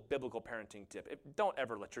little biblical parenting tip. Don't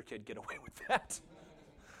ever let your kid get away with that.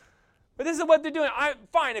 But this is what they're doing.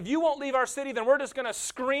 Fine, if you won't leave our city, then we're just going to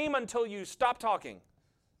scream until you stop talking.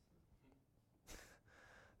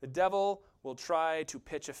 The devil will try to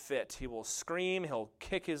pitch a fit. He will scream, he'll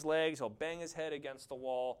kick his legs, he'll bang his head against the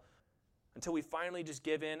wall until we finally just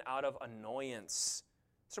give in out of annoyance.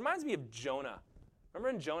 This reminds me of Jonah. Remember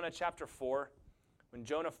in Jonah chapter 4? When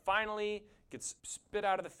Jonah finally gets spit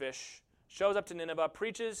out of the fish, shows up to Nineveh,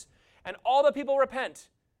 preaches, and all the people repent.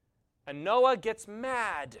 And Noah gets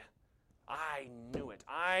mad. I knew it.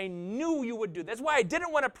 I knew you would do this. That's why I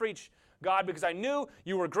didn't want to preach, God, because I knew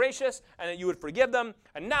you were gracious and that you would forgive them.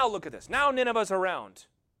 And now look at this. Now Nineveh's around.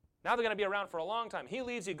 Now they're going to be around for a long time. He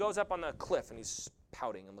leaves, he goes up on the cliff, and he's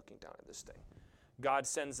pouting and looking down at this thing. God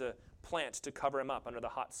sends a plant to cover him up under the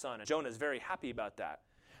hot sun, and Jonah's very happy about that.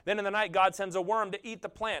 Then in the night, God sends a worm to eat the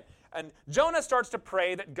plant, and Jonah starts to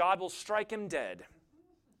pray that God will strike him dead.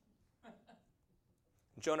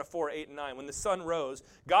 Jonah 4:8-9, when the sun rose,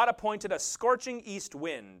 God appointed a scorching east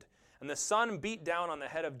wind, and the sun beat down on the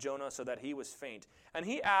head of Jonah so that he was faint, and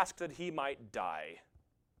he asked that he might die.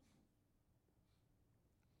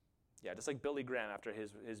 Yeah, just like Billy Graham after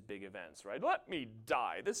his big events, right? Let me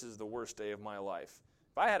die. This is the worst day of my life.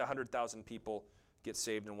 If I had 100,000 people get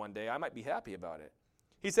saved in one day, I might be happy about it.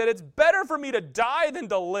 He said, it's better for me to die than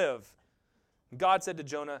to live. God said to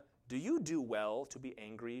Jonah, do you do well to be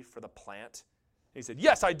angry for the plant? He said,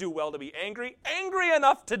 yes, I do well to be angry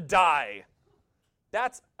enough to die.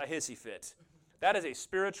 That's a hissy fit. That is a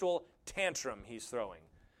spiritual tantrum he's throwing.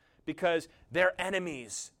 Because their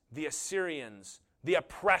enemies, the Assyrians, the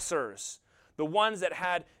oppressors, the ones that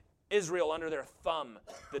had Israel under their thumb,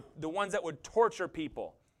 the ones that would torture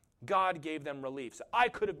people, God gave them relief. So I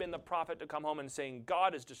could have been the prophet to come home and saying,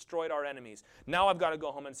 God has destroyed our enemies. Now I've got to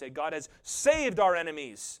go home and say, God has saved our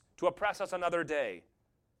enemies to oppress us another day.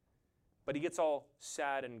 But he gets all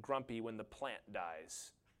sad and grumpy when the plant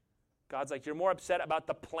dies. God's like, you're more upset about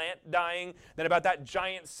the plant dying than about that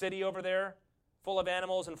giant city over there, full of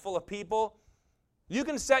animals and full of people? You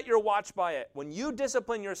can set your watch by it. When you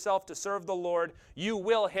discipline yourself to serve the Lord, you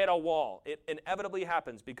will hit a wall. It inevitably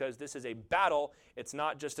happens because this is a battle. It's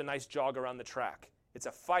not just a nice jog around the track. It's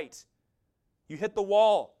a fight. You hit the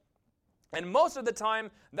wall. And most of the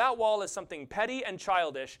time, that wall is something petty and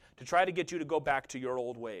childish to try to get you to go back to your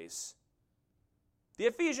old ways. The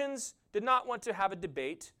Ephesians did not want to have a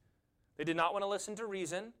debate. They did not want to listen to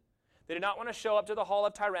reason. They did not want to show up to the hall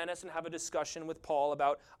of Tyrannus and have a discussion with Paul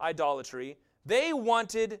about idolatry. They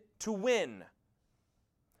wanted to win.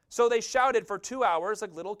 So they shouted for 2 hours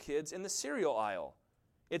like little kids in the cereal aisle.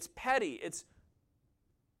 It's petty. It's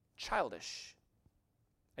childish.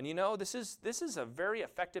 And you know, this is a very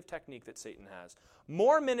effective technique that Satan has.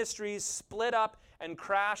 More ministries split up and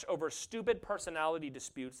crash over stupid personality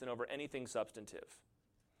disputes than over anything substantive.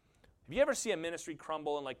 If you ever see a ministry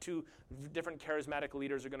crumble and like 2 different charismatic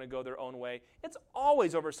leaders are going to go their own way, it's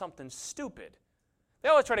always over something stupid. They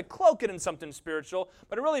always try to cloak it in something spiritual,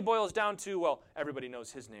 but it really boils down to, well, everybody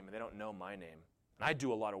knows his name and they don't know my name. And I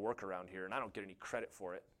do a lot of work around here and I don't get any credit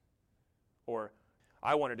for it. Or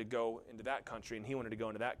I wanted to go into that country and he wanted to go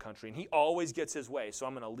into that country and he always gets his way, so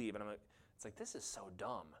I'm going to leave. And it's like, this is so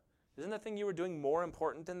dumb. Isn't the thing you were doing more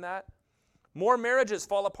important than that? More marriages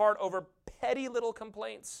fall apart over petty little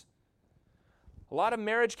complaints. A lot of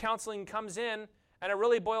marriage counseling comes in and it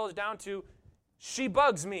really boils down to, she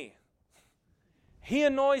bugs me. He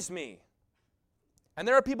annoys me. And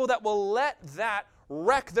there are people that will let that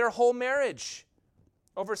wreck their whole marriage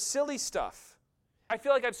over silly stuff. I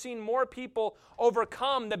feel like I've seen more people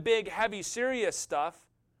overcome the big, heavy, serious stuff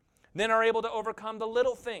than are able to overcome the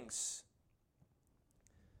little things.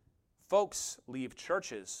 Folks leave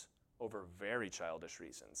churches over very childish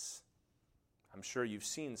reasons. I'm sure you've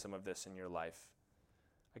seen some of this in your life.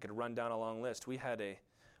 I could run down a long list. We had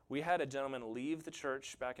a gentleman leave the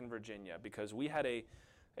church back in Virginia because we had a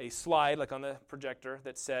slide, like on the projector,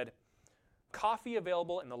 that said, coffee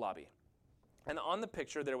available in the lobby. And on the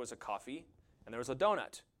picture, there was a coffee and there was a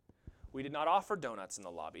donut. We did not offer donuts in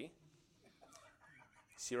the lobby.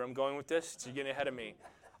 See where I'm going with this? You're getting ahead of me.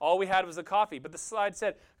 All we had was the coffee, but the slide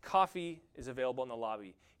said, coffee is available in the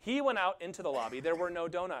lobby. He went out into the lobby. There were no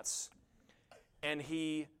donuts. And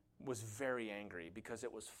he was very angry because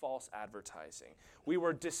it was false advertising. We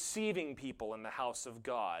were deceiving people in the house of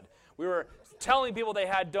God. We were telling people they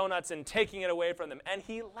had donuts and taking it away from them. And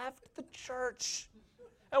he left the church.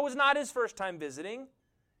 It was not his first time visiting.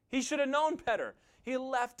 He should have known better. He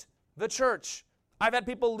left the church. I've had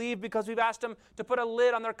people leave because we've asked them to put a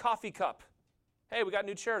lid on their coffee cup. Hey, we got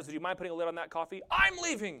new chairs. Would you mind putting a lid on that coffee? I'm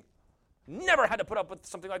leaving. Never had to put up with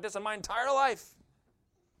something like this in my entire life.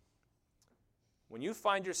 When you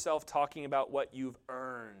find yourself talking about what you've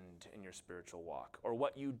earned in your spiritual walk or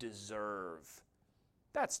what you deserve,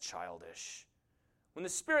 that's childish. When the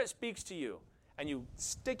Spirit speaks to you and you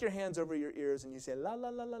stick your hands over your ears and you say, la, la,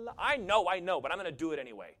 la, la, la, I know, but I'm going to do it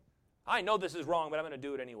anyway. I know this is wrong, but I'm going to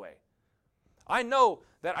do it anyway. I know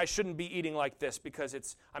that I shouldn't be eating like this because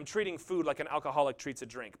I'm treating food like an alcoholic treats a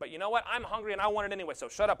drink. But you know what? I'm hungry and I want it anyway, so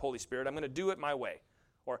shut up, Holy Spirit. I'm going to do it my way.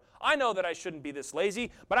 Or, I know that I shouldn't be this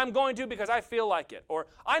lazy, but I'm going to because I feel like it. Or,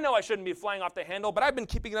 I know I shouldn't be flying off the handle, but I've been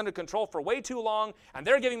keeping it under control for way too long, and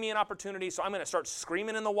they're giving me an opportunity, so I'm going to start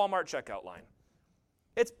screaming in the Walmart checkout line.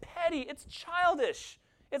 It's petty. It's childish.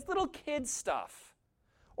 It's little kid stuff.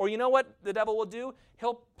 Or you know what the devil will do?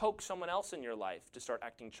 He'll poke someone else in your life to start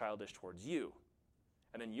acting childish towards you.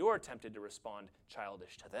 And then you're tempted to respond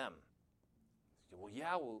childish to them. Well,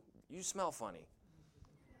 you smell funny.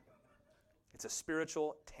 It's a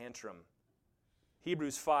spiritual tantrum.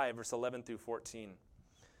 Hebrews 5, verse 11 through 14.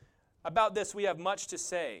 About this we have much to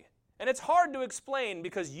say, and it's hard to explain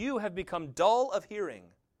because you have become dull of hearing.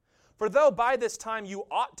 For though by this time you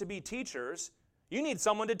ought to be teachers, you need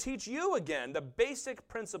someone to teach you again the basic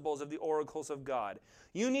principles of the oracles of God.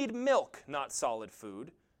 You need milk, not solid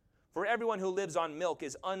food. For everyone who lives on milk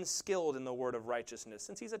is unskilled in the word of righteousness,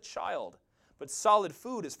 since he's a child. But solid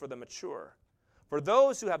food is for the mature. For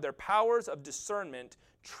those who have their powers of discernment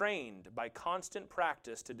trained by constant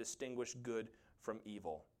practice to distinguish good from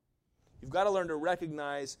evil. You've got to learn to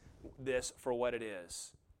recognize this for what it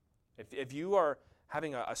is. If you are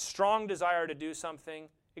having a strong desire to do something,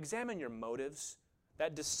 examine your motives,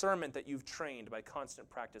 that discernment that you've trained by constant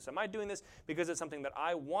practice. Am I doing this because it's something that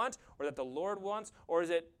I want or that the Lord wants, or is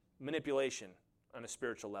it manipulation on a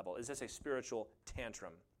spiritual level? Is this a spiritual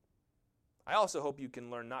tantrum? I also hope you can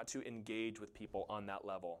learn not to engage with people on that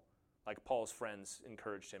level, like Paul's friends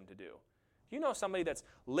encouraged him to do. You know somebody that's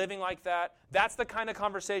living like that? That's the kind of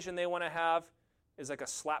conversation they want to have, is like a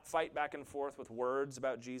slap fight back and forth with words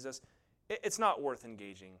about Jesus. It's not worth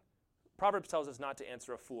engaging. Proverbs tells us not to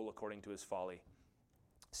answer a fool according to his folly.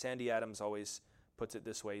 Sandy Adams always puts it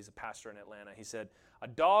this way. He's a pastor in Atlanta. He said, "A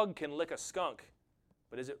dog can lick a skunk,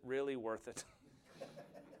 but is it really worth it?"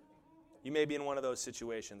 You may be in one of those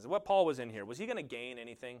situations. What Paul was in here, was he going to gain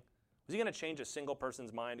anything? Was he going to change a single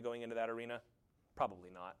person's mind going into that arena?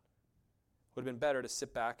 Probably not. Would have been better to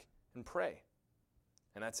sit back and pray.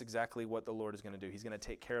 And that's exactly what the Lord is going to do. He's going to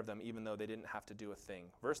take care of them even though they didn't have to do a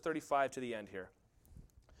thing. Verse 35 to the end here.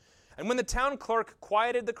 And when the town clerk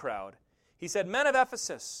quieted the crowd, he said, "Men of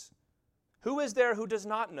Ephesus, who is there who does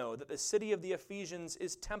not know that the city of the Ephesians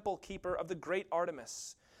is temple keeper of the great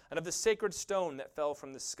Artemis and of the sacred stone that fell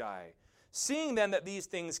from the sky? Seeing then that these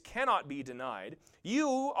things cannot be denied, you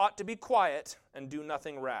ought to be quiet and do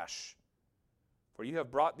nothing rash. For you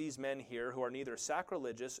have brought these men here who are neither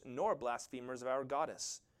sacrilegious nor blasphemers of our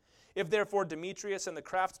goddess. If therefore Demetrius and the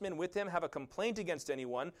craftsmen with him have a complaint against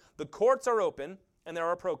anyone, the courts are open and there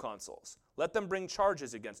are proconsuls. Let them bring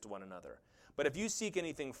charges against one another. But if you seek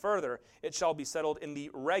anything further, it shall be settled in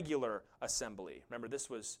the regular assembly." Remember, this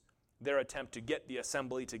was their attempt to get the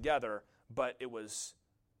assembly together, but it was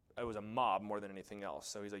a mob more than anything else.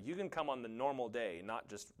 So he's like, you can come on the normal day, not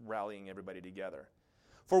just rallying everybody together.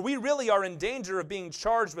 "For we really are in danger of being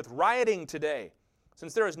charged with rioting today,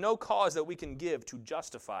 since there is no cause that we can give to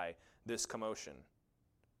justify this commotion."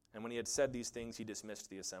 And when he had said these things, he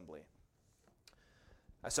dismissed the assembly.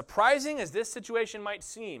 As surprising as this situation might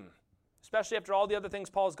seem, especially after all the other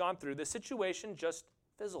things Paul's gone through, the situation just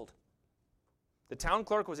fizzled. The town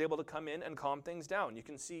clerk was able to come in and calm things down. You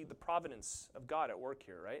can see the providence of God at work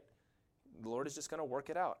here, right? The Lord is just going to work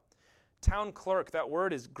it out. Town clerk, that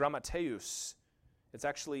word is grammateus. It's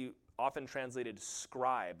actually often translated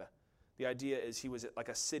scribe. The idea is he was like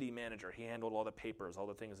a city manager. He handled all the papers, all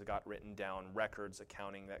the things that got written down, records,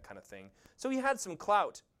 accounting, that kind of thing. So he had some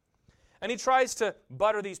clout. And he tries to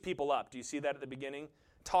butter these people up. Do you see that at the beginning?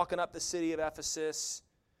 Talking up the city of Ephesus.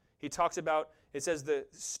 He talks about, it says, the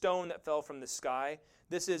stone that fell from the sky.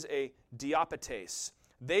 This is a diapates.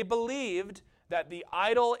 They believed that the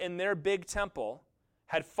idol in their big temple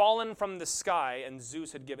had fallen from the sky and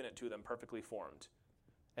Zeus had given it to them perfectly formed.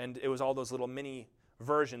 And it was all those little mini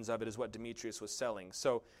versions of it is what Demetrius was selling.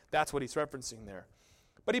 So that's what he's referencing there.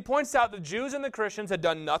 But he points out the Jews and the Christians had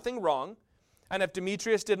done nothing wrong, and if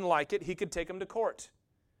Demetrius didn't like it, he could take them to court.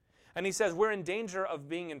 And he says, we're in danger of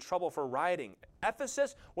being in trouble for rioting.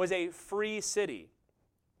 Ephesus was a free city.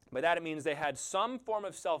 By that it means they had some form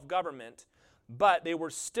of self-government, but they were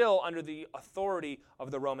still under the authority of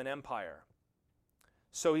the Roman Empire.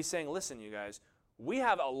 So he's saying, listen, you guys, we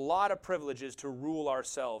have a lot of privileges to rule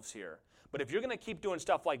ourselves here. But if you're going to keep doing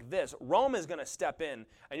stuff like this, Rome is going to step in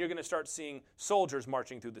and you're going to start seeing soldiers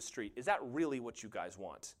marching through the street. Is that really what you guys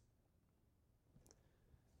want?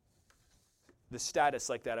 The status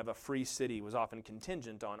like that of a free city was often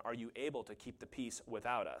contingent on, are you able to keep the peace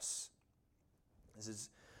without us? This is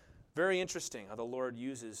very interesting how the Lord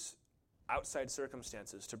uses outside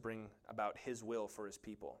circumstances to bring about his will for his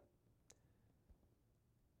people.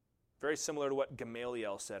 Very similar to what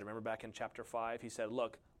Gamaliel said. Remember back in chapter 5, he said,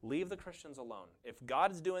 look, leave the Christians alone. If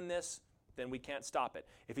God is doing this, then we can't stop it.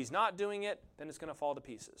 If he's not doing it, then it's going to fall to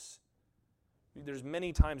pieces. There's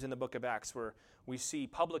many times in the book of Acts where we see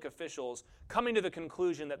public officials coming to the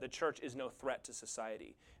conclusion that the church is no threat to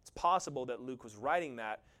society. It's possible that Luke was writing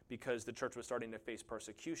that because the church was starting to face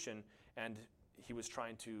persecution and he was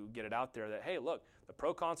trying to get it out there that, hey, look, the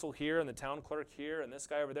proconsul here and the town clerk here and this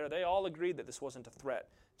guy over there, they all agreed that this wasn't a threat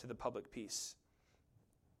to the public peace.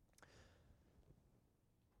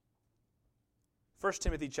 1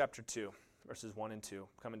 Timothy chapter 2, verses 1 and 2,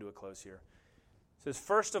 coming to a close here. It says,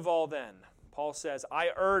 first of all then, Paul says, I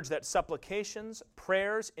urge that supplications,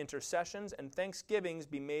 prayers, intercessions, and thanksgivings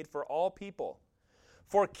be made for all people,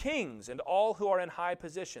 for kings and all who are in high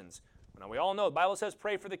positions. Now we all know the Bible says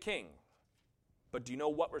pray for the king. But do you know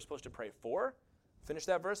what we're supposed to pray for? Finish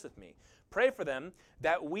that verse with me. Pray for them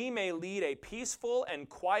that we may lead a peaceful and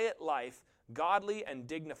quiet life, godly and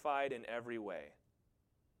dignified in every way.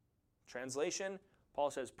 Translation,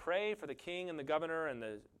 Paul says pray for the king and the governor and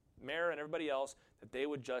the mayor and everybody else that they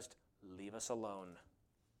would just leave us alone.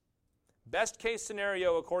 Best case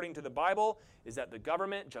scenario, according to the Bible, is that the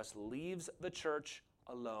government just leaves the church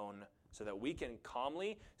alone so that we can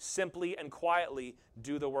calmly, simply, and quietly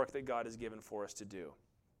do the work that God has given for us to do.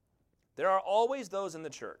 There are always those in the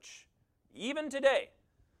church, even today,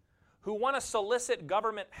 who want to solicit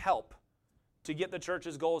government help to get the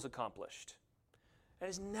church's goals accomplished. That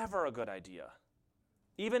is never a good idea.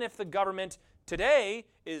 Even if the government today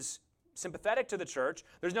is sympathetic to the church,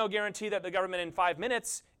 there's no guarantee that the government in 5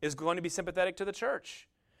 minutes is going to be sympathetic to the church.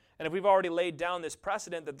 And if we've already laid down this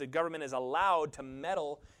precedent that the government is allowed to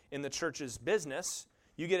meddle in the church's business,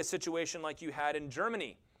 you get a situation like you had in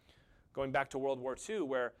Germany, going back to World War II,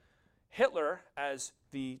 where Hitler, as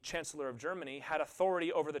the Chancellor of Germany, had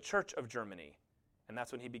authority over the Church of Germany. And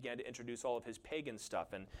that's when he began to introduce all of his pagan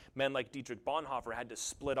stuff. And men like Dietrich Bonhoeffer had to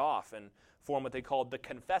split off and form what they called the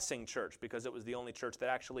confessing church, because it was the only church that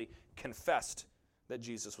actually confessed that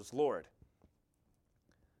Jesus was Lord.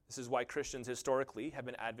 This is why Christians historically have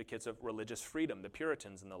been advocates of religious freedom, the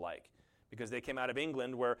Puritans and the like, because they came out of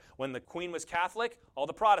England where when the Queen was Catholic, all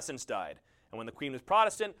the Protestants died. And when the Queen was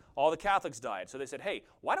Protestant, all the Catholics died. So they said, hey,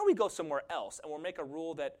 why don't we go somewhere else and we'll make a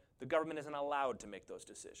rule that the government isn't allowed to make those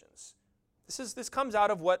decisions. This comes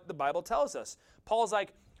out of what the Bible tells us. Paul's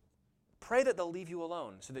like, pray that they'll leave you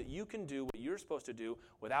alone so that you can do what you're supposed to do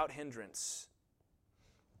without hindrance.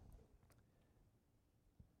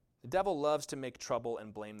 The devil loves to make trouble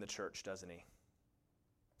and blame the church, doesn't he?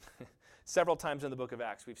 Several times in the book of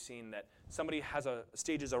Acts, we've seen that somebody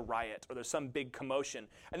stages a riot or there's some big commotion,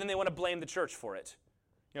 and then they want to blame the church for it.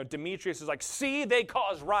 Demetrius is like, see, they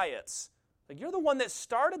caused riots. Like, you're the one that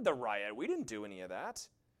started the riot. We didn't do any of that.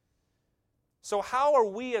 So how are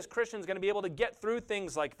we as Christians going to be able to get through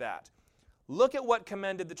things like that? Look at what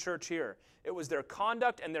commended the church here. It was their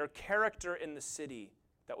conduct and their character in the city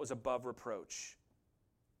that was above reproach.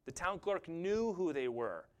 The town clerk knew who they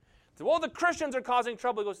were. So, well, the Christians are causing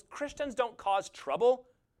trouble. He goes, Christians don't cause trouble.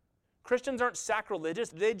 Christians aren't sacrilegious.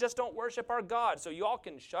 They just don't worship our God. So you all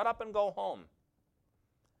can shut up and go home.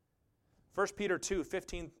 1 Peter 2,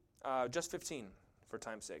 15, just 15 for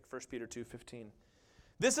time's sake. 1 Peter 2, 15.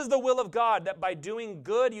 This is the will of God, that by doing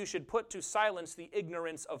good you should put to silence the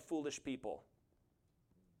ignorance of foolish people.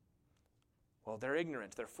 Well, they're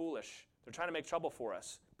ignorant. They're foolish. They're trying to make trouble for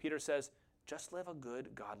us. Peter says, just live a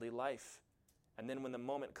good, godly life. And then when the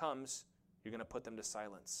moment comes, you're going to put them to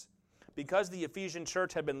silence. Because the Ephesian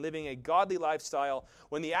church had been living a godly lifestyle,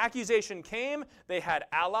 when the accusation came, they had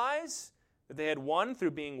allies that they had won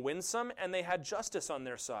through being winsome, and they had justice on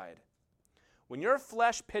their side. When your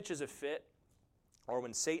flesh pitches a fit, or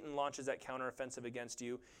when Satan launches that counteroffensive against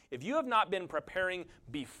you, if you have not been preparing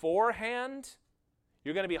beforehand,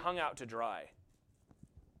 you're going to be hung out to dry.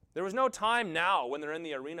 There was no time now when they're in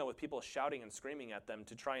the arena with people shouting and screaming at them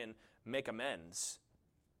to try and make amends.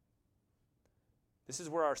 This is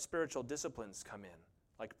where our spiritual disciplines come in,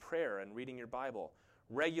 like prayer and reading your Bible,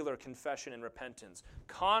 regular confession and repentance,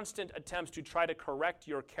 constant attempts to try to correct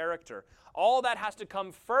your character. All that has to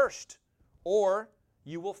come first, or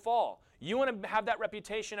you will fall. You want to have that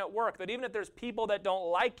reputation at work, that even if there's people that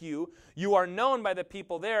don't like you, you are known by the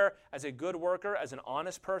people there as a good worker, as an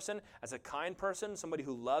honest person, as a kind person, somebody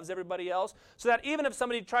who loves everybody else, so that even if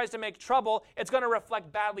somebody tries to make trouble, it's going to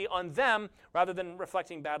reflect badly on them rather than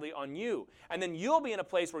reflecting badly on you. And then you'll be in a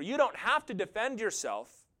place where you don't have to defend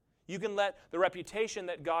yourself. You can let the reputation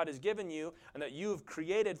that God has given you and that you've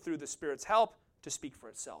created through the Spirit's help to speak for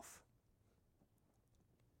itself.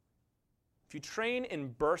 If you train in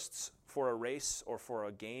bursts for a race or for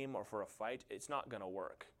a game or for a fight, it's not going to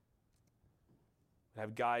work. I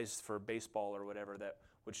have guys for baseball or whatever that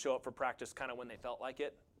would show up for practice kind of when they felt like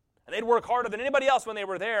it. And they'd work harder than anybody else when they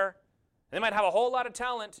were there. And they might have a whole lot of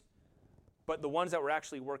talent, but the ones that were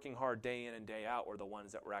actually working hard day in and day out were the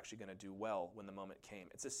ones that were actually going to do well when the moment came.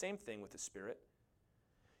 It's the same thing with the Spirit.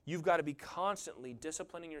 You've got to be constantly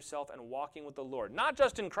disciplining yourself and walking with the Lord, not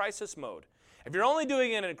just in crisis mode. If you're only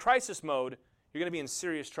doing it in crisis mode, you're going to be in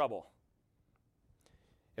serious trouble.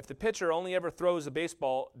 If the pitcher only ever throws a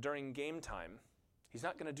baseball during game time, he's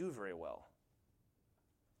not going to do very well.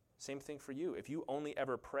 Same thing for you. If you only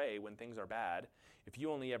ever pray when things are bad, if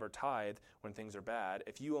you only ever tithe when things are bad,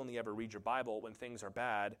 if you only ever read your Bible when things are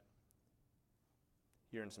bad,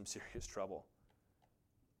 you're in some serious trouble.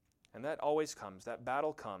 And that always comes. That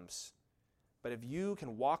battle comes. But if you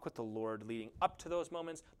can walk with the Lord leading up to those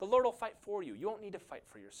moments, the Lord will fight for you. You won't need to fight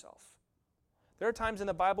for yourself. There are times in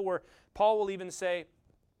the Bible where Paul will even say,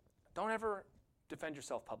 don't ever defend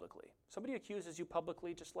yourself publicly. Somebody accuses you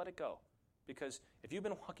publicly, just let it go. Because if you've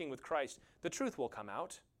been walking with Christ, the truth will come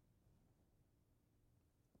out.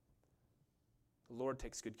 The Lord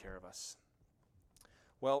takes good care of us.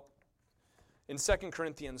 Well, in 2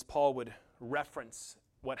 Corinthians, Paul would reference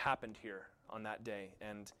what happened here on that day,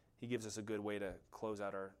 and he gives us a good way to close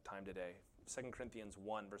out our time today. 2 Corinthians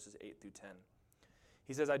 1, verses 8 through 10.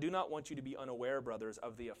 He says, I do not want you to be unaware, brothers,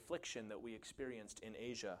 of the affliction that we experienced in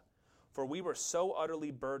Asia. For we were so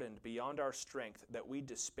utterly burdened beyond our strength that we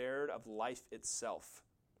despaired of life itself.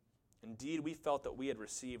 Indeed, we felt that we had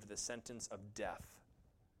received the sentence of death.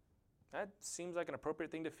 That seems like an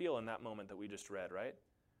appropriate thing to feel in that moment that we just read, right?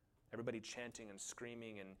 Everybody chanting and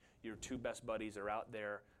screaming, and your two best buddies are out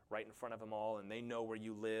there right in front of them all, and they know where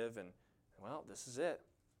you live, and, well, this is it.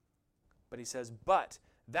 But he says, but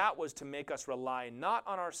that was to make us rely not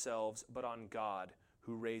on ourselves, but on God,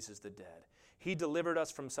 who raises the dead. He delivered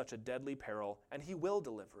us from such a deadly peril, and he will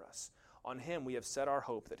deliver us. On him we have set our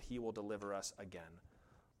hope that he will deliver us again.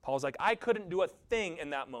 Paul's like, I couldn't do a thing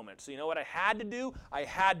in that moment. So you know what I had to do? I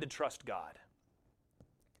had to trust God.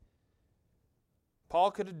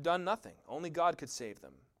 Paul could have done nothing. Only God could save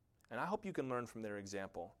them. And I hope you can learn from their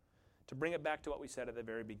example. To bring it back to what we said at the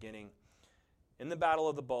very beginning, in the Battle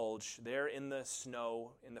of the Bulge, there in the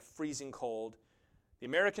snow, in the freezing cold, the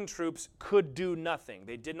American troops could do nothing.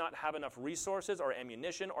 They did not have enough resources or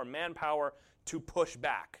ammunition or manpower to push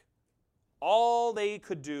back. All they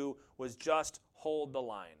could do was just hold the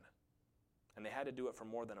line. And they had to do it for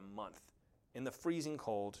more than a month in the freezing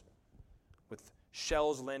cold with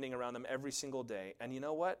shells landing around them every single day. And you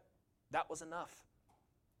know what? That was enough.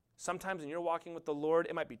 Sometimes when you're walking with the Lord,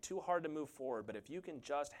 it might be too hard to move forward, but if you can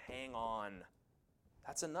just hang on,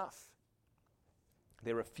 that's enough.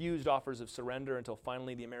 They refused offers of surrender until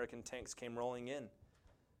finally the American tanks came rolling in.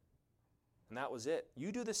 And that was it.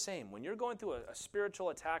 You do the same. When you're going through a spiritual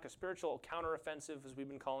attack, a spiritual counteroffensive, as we've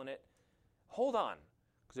been calling it, hold on.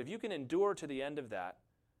 Because if you can endure to the end of that,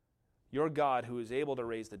 your God, who is able to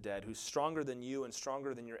raise the dead, who's stronger than you and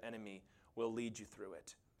stronger than your enemy, will lead you through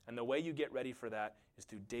it. And the way you get ready for that is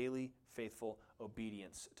through daily, faithful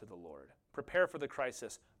obedience to the Lord. Prepare for the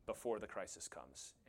crisis before the crisis comes.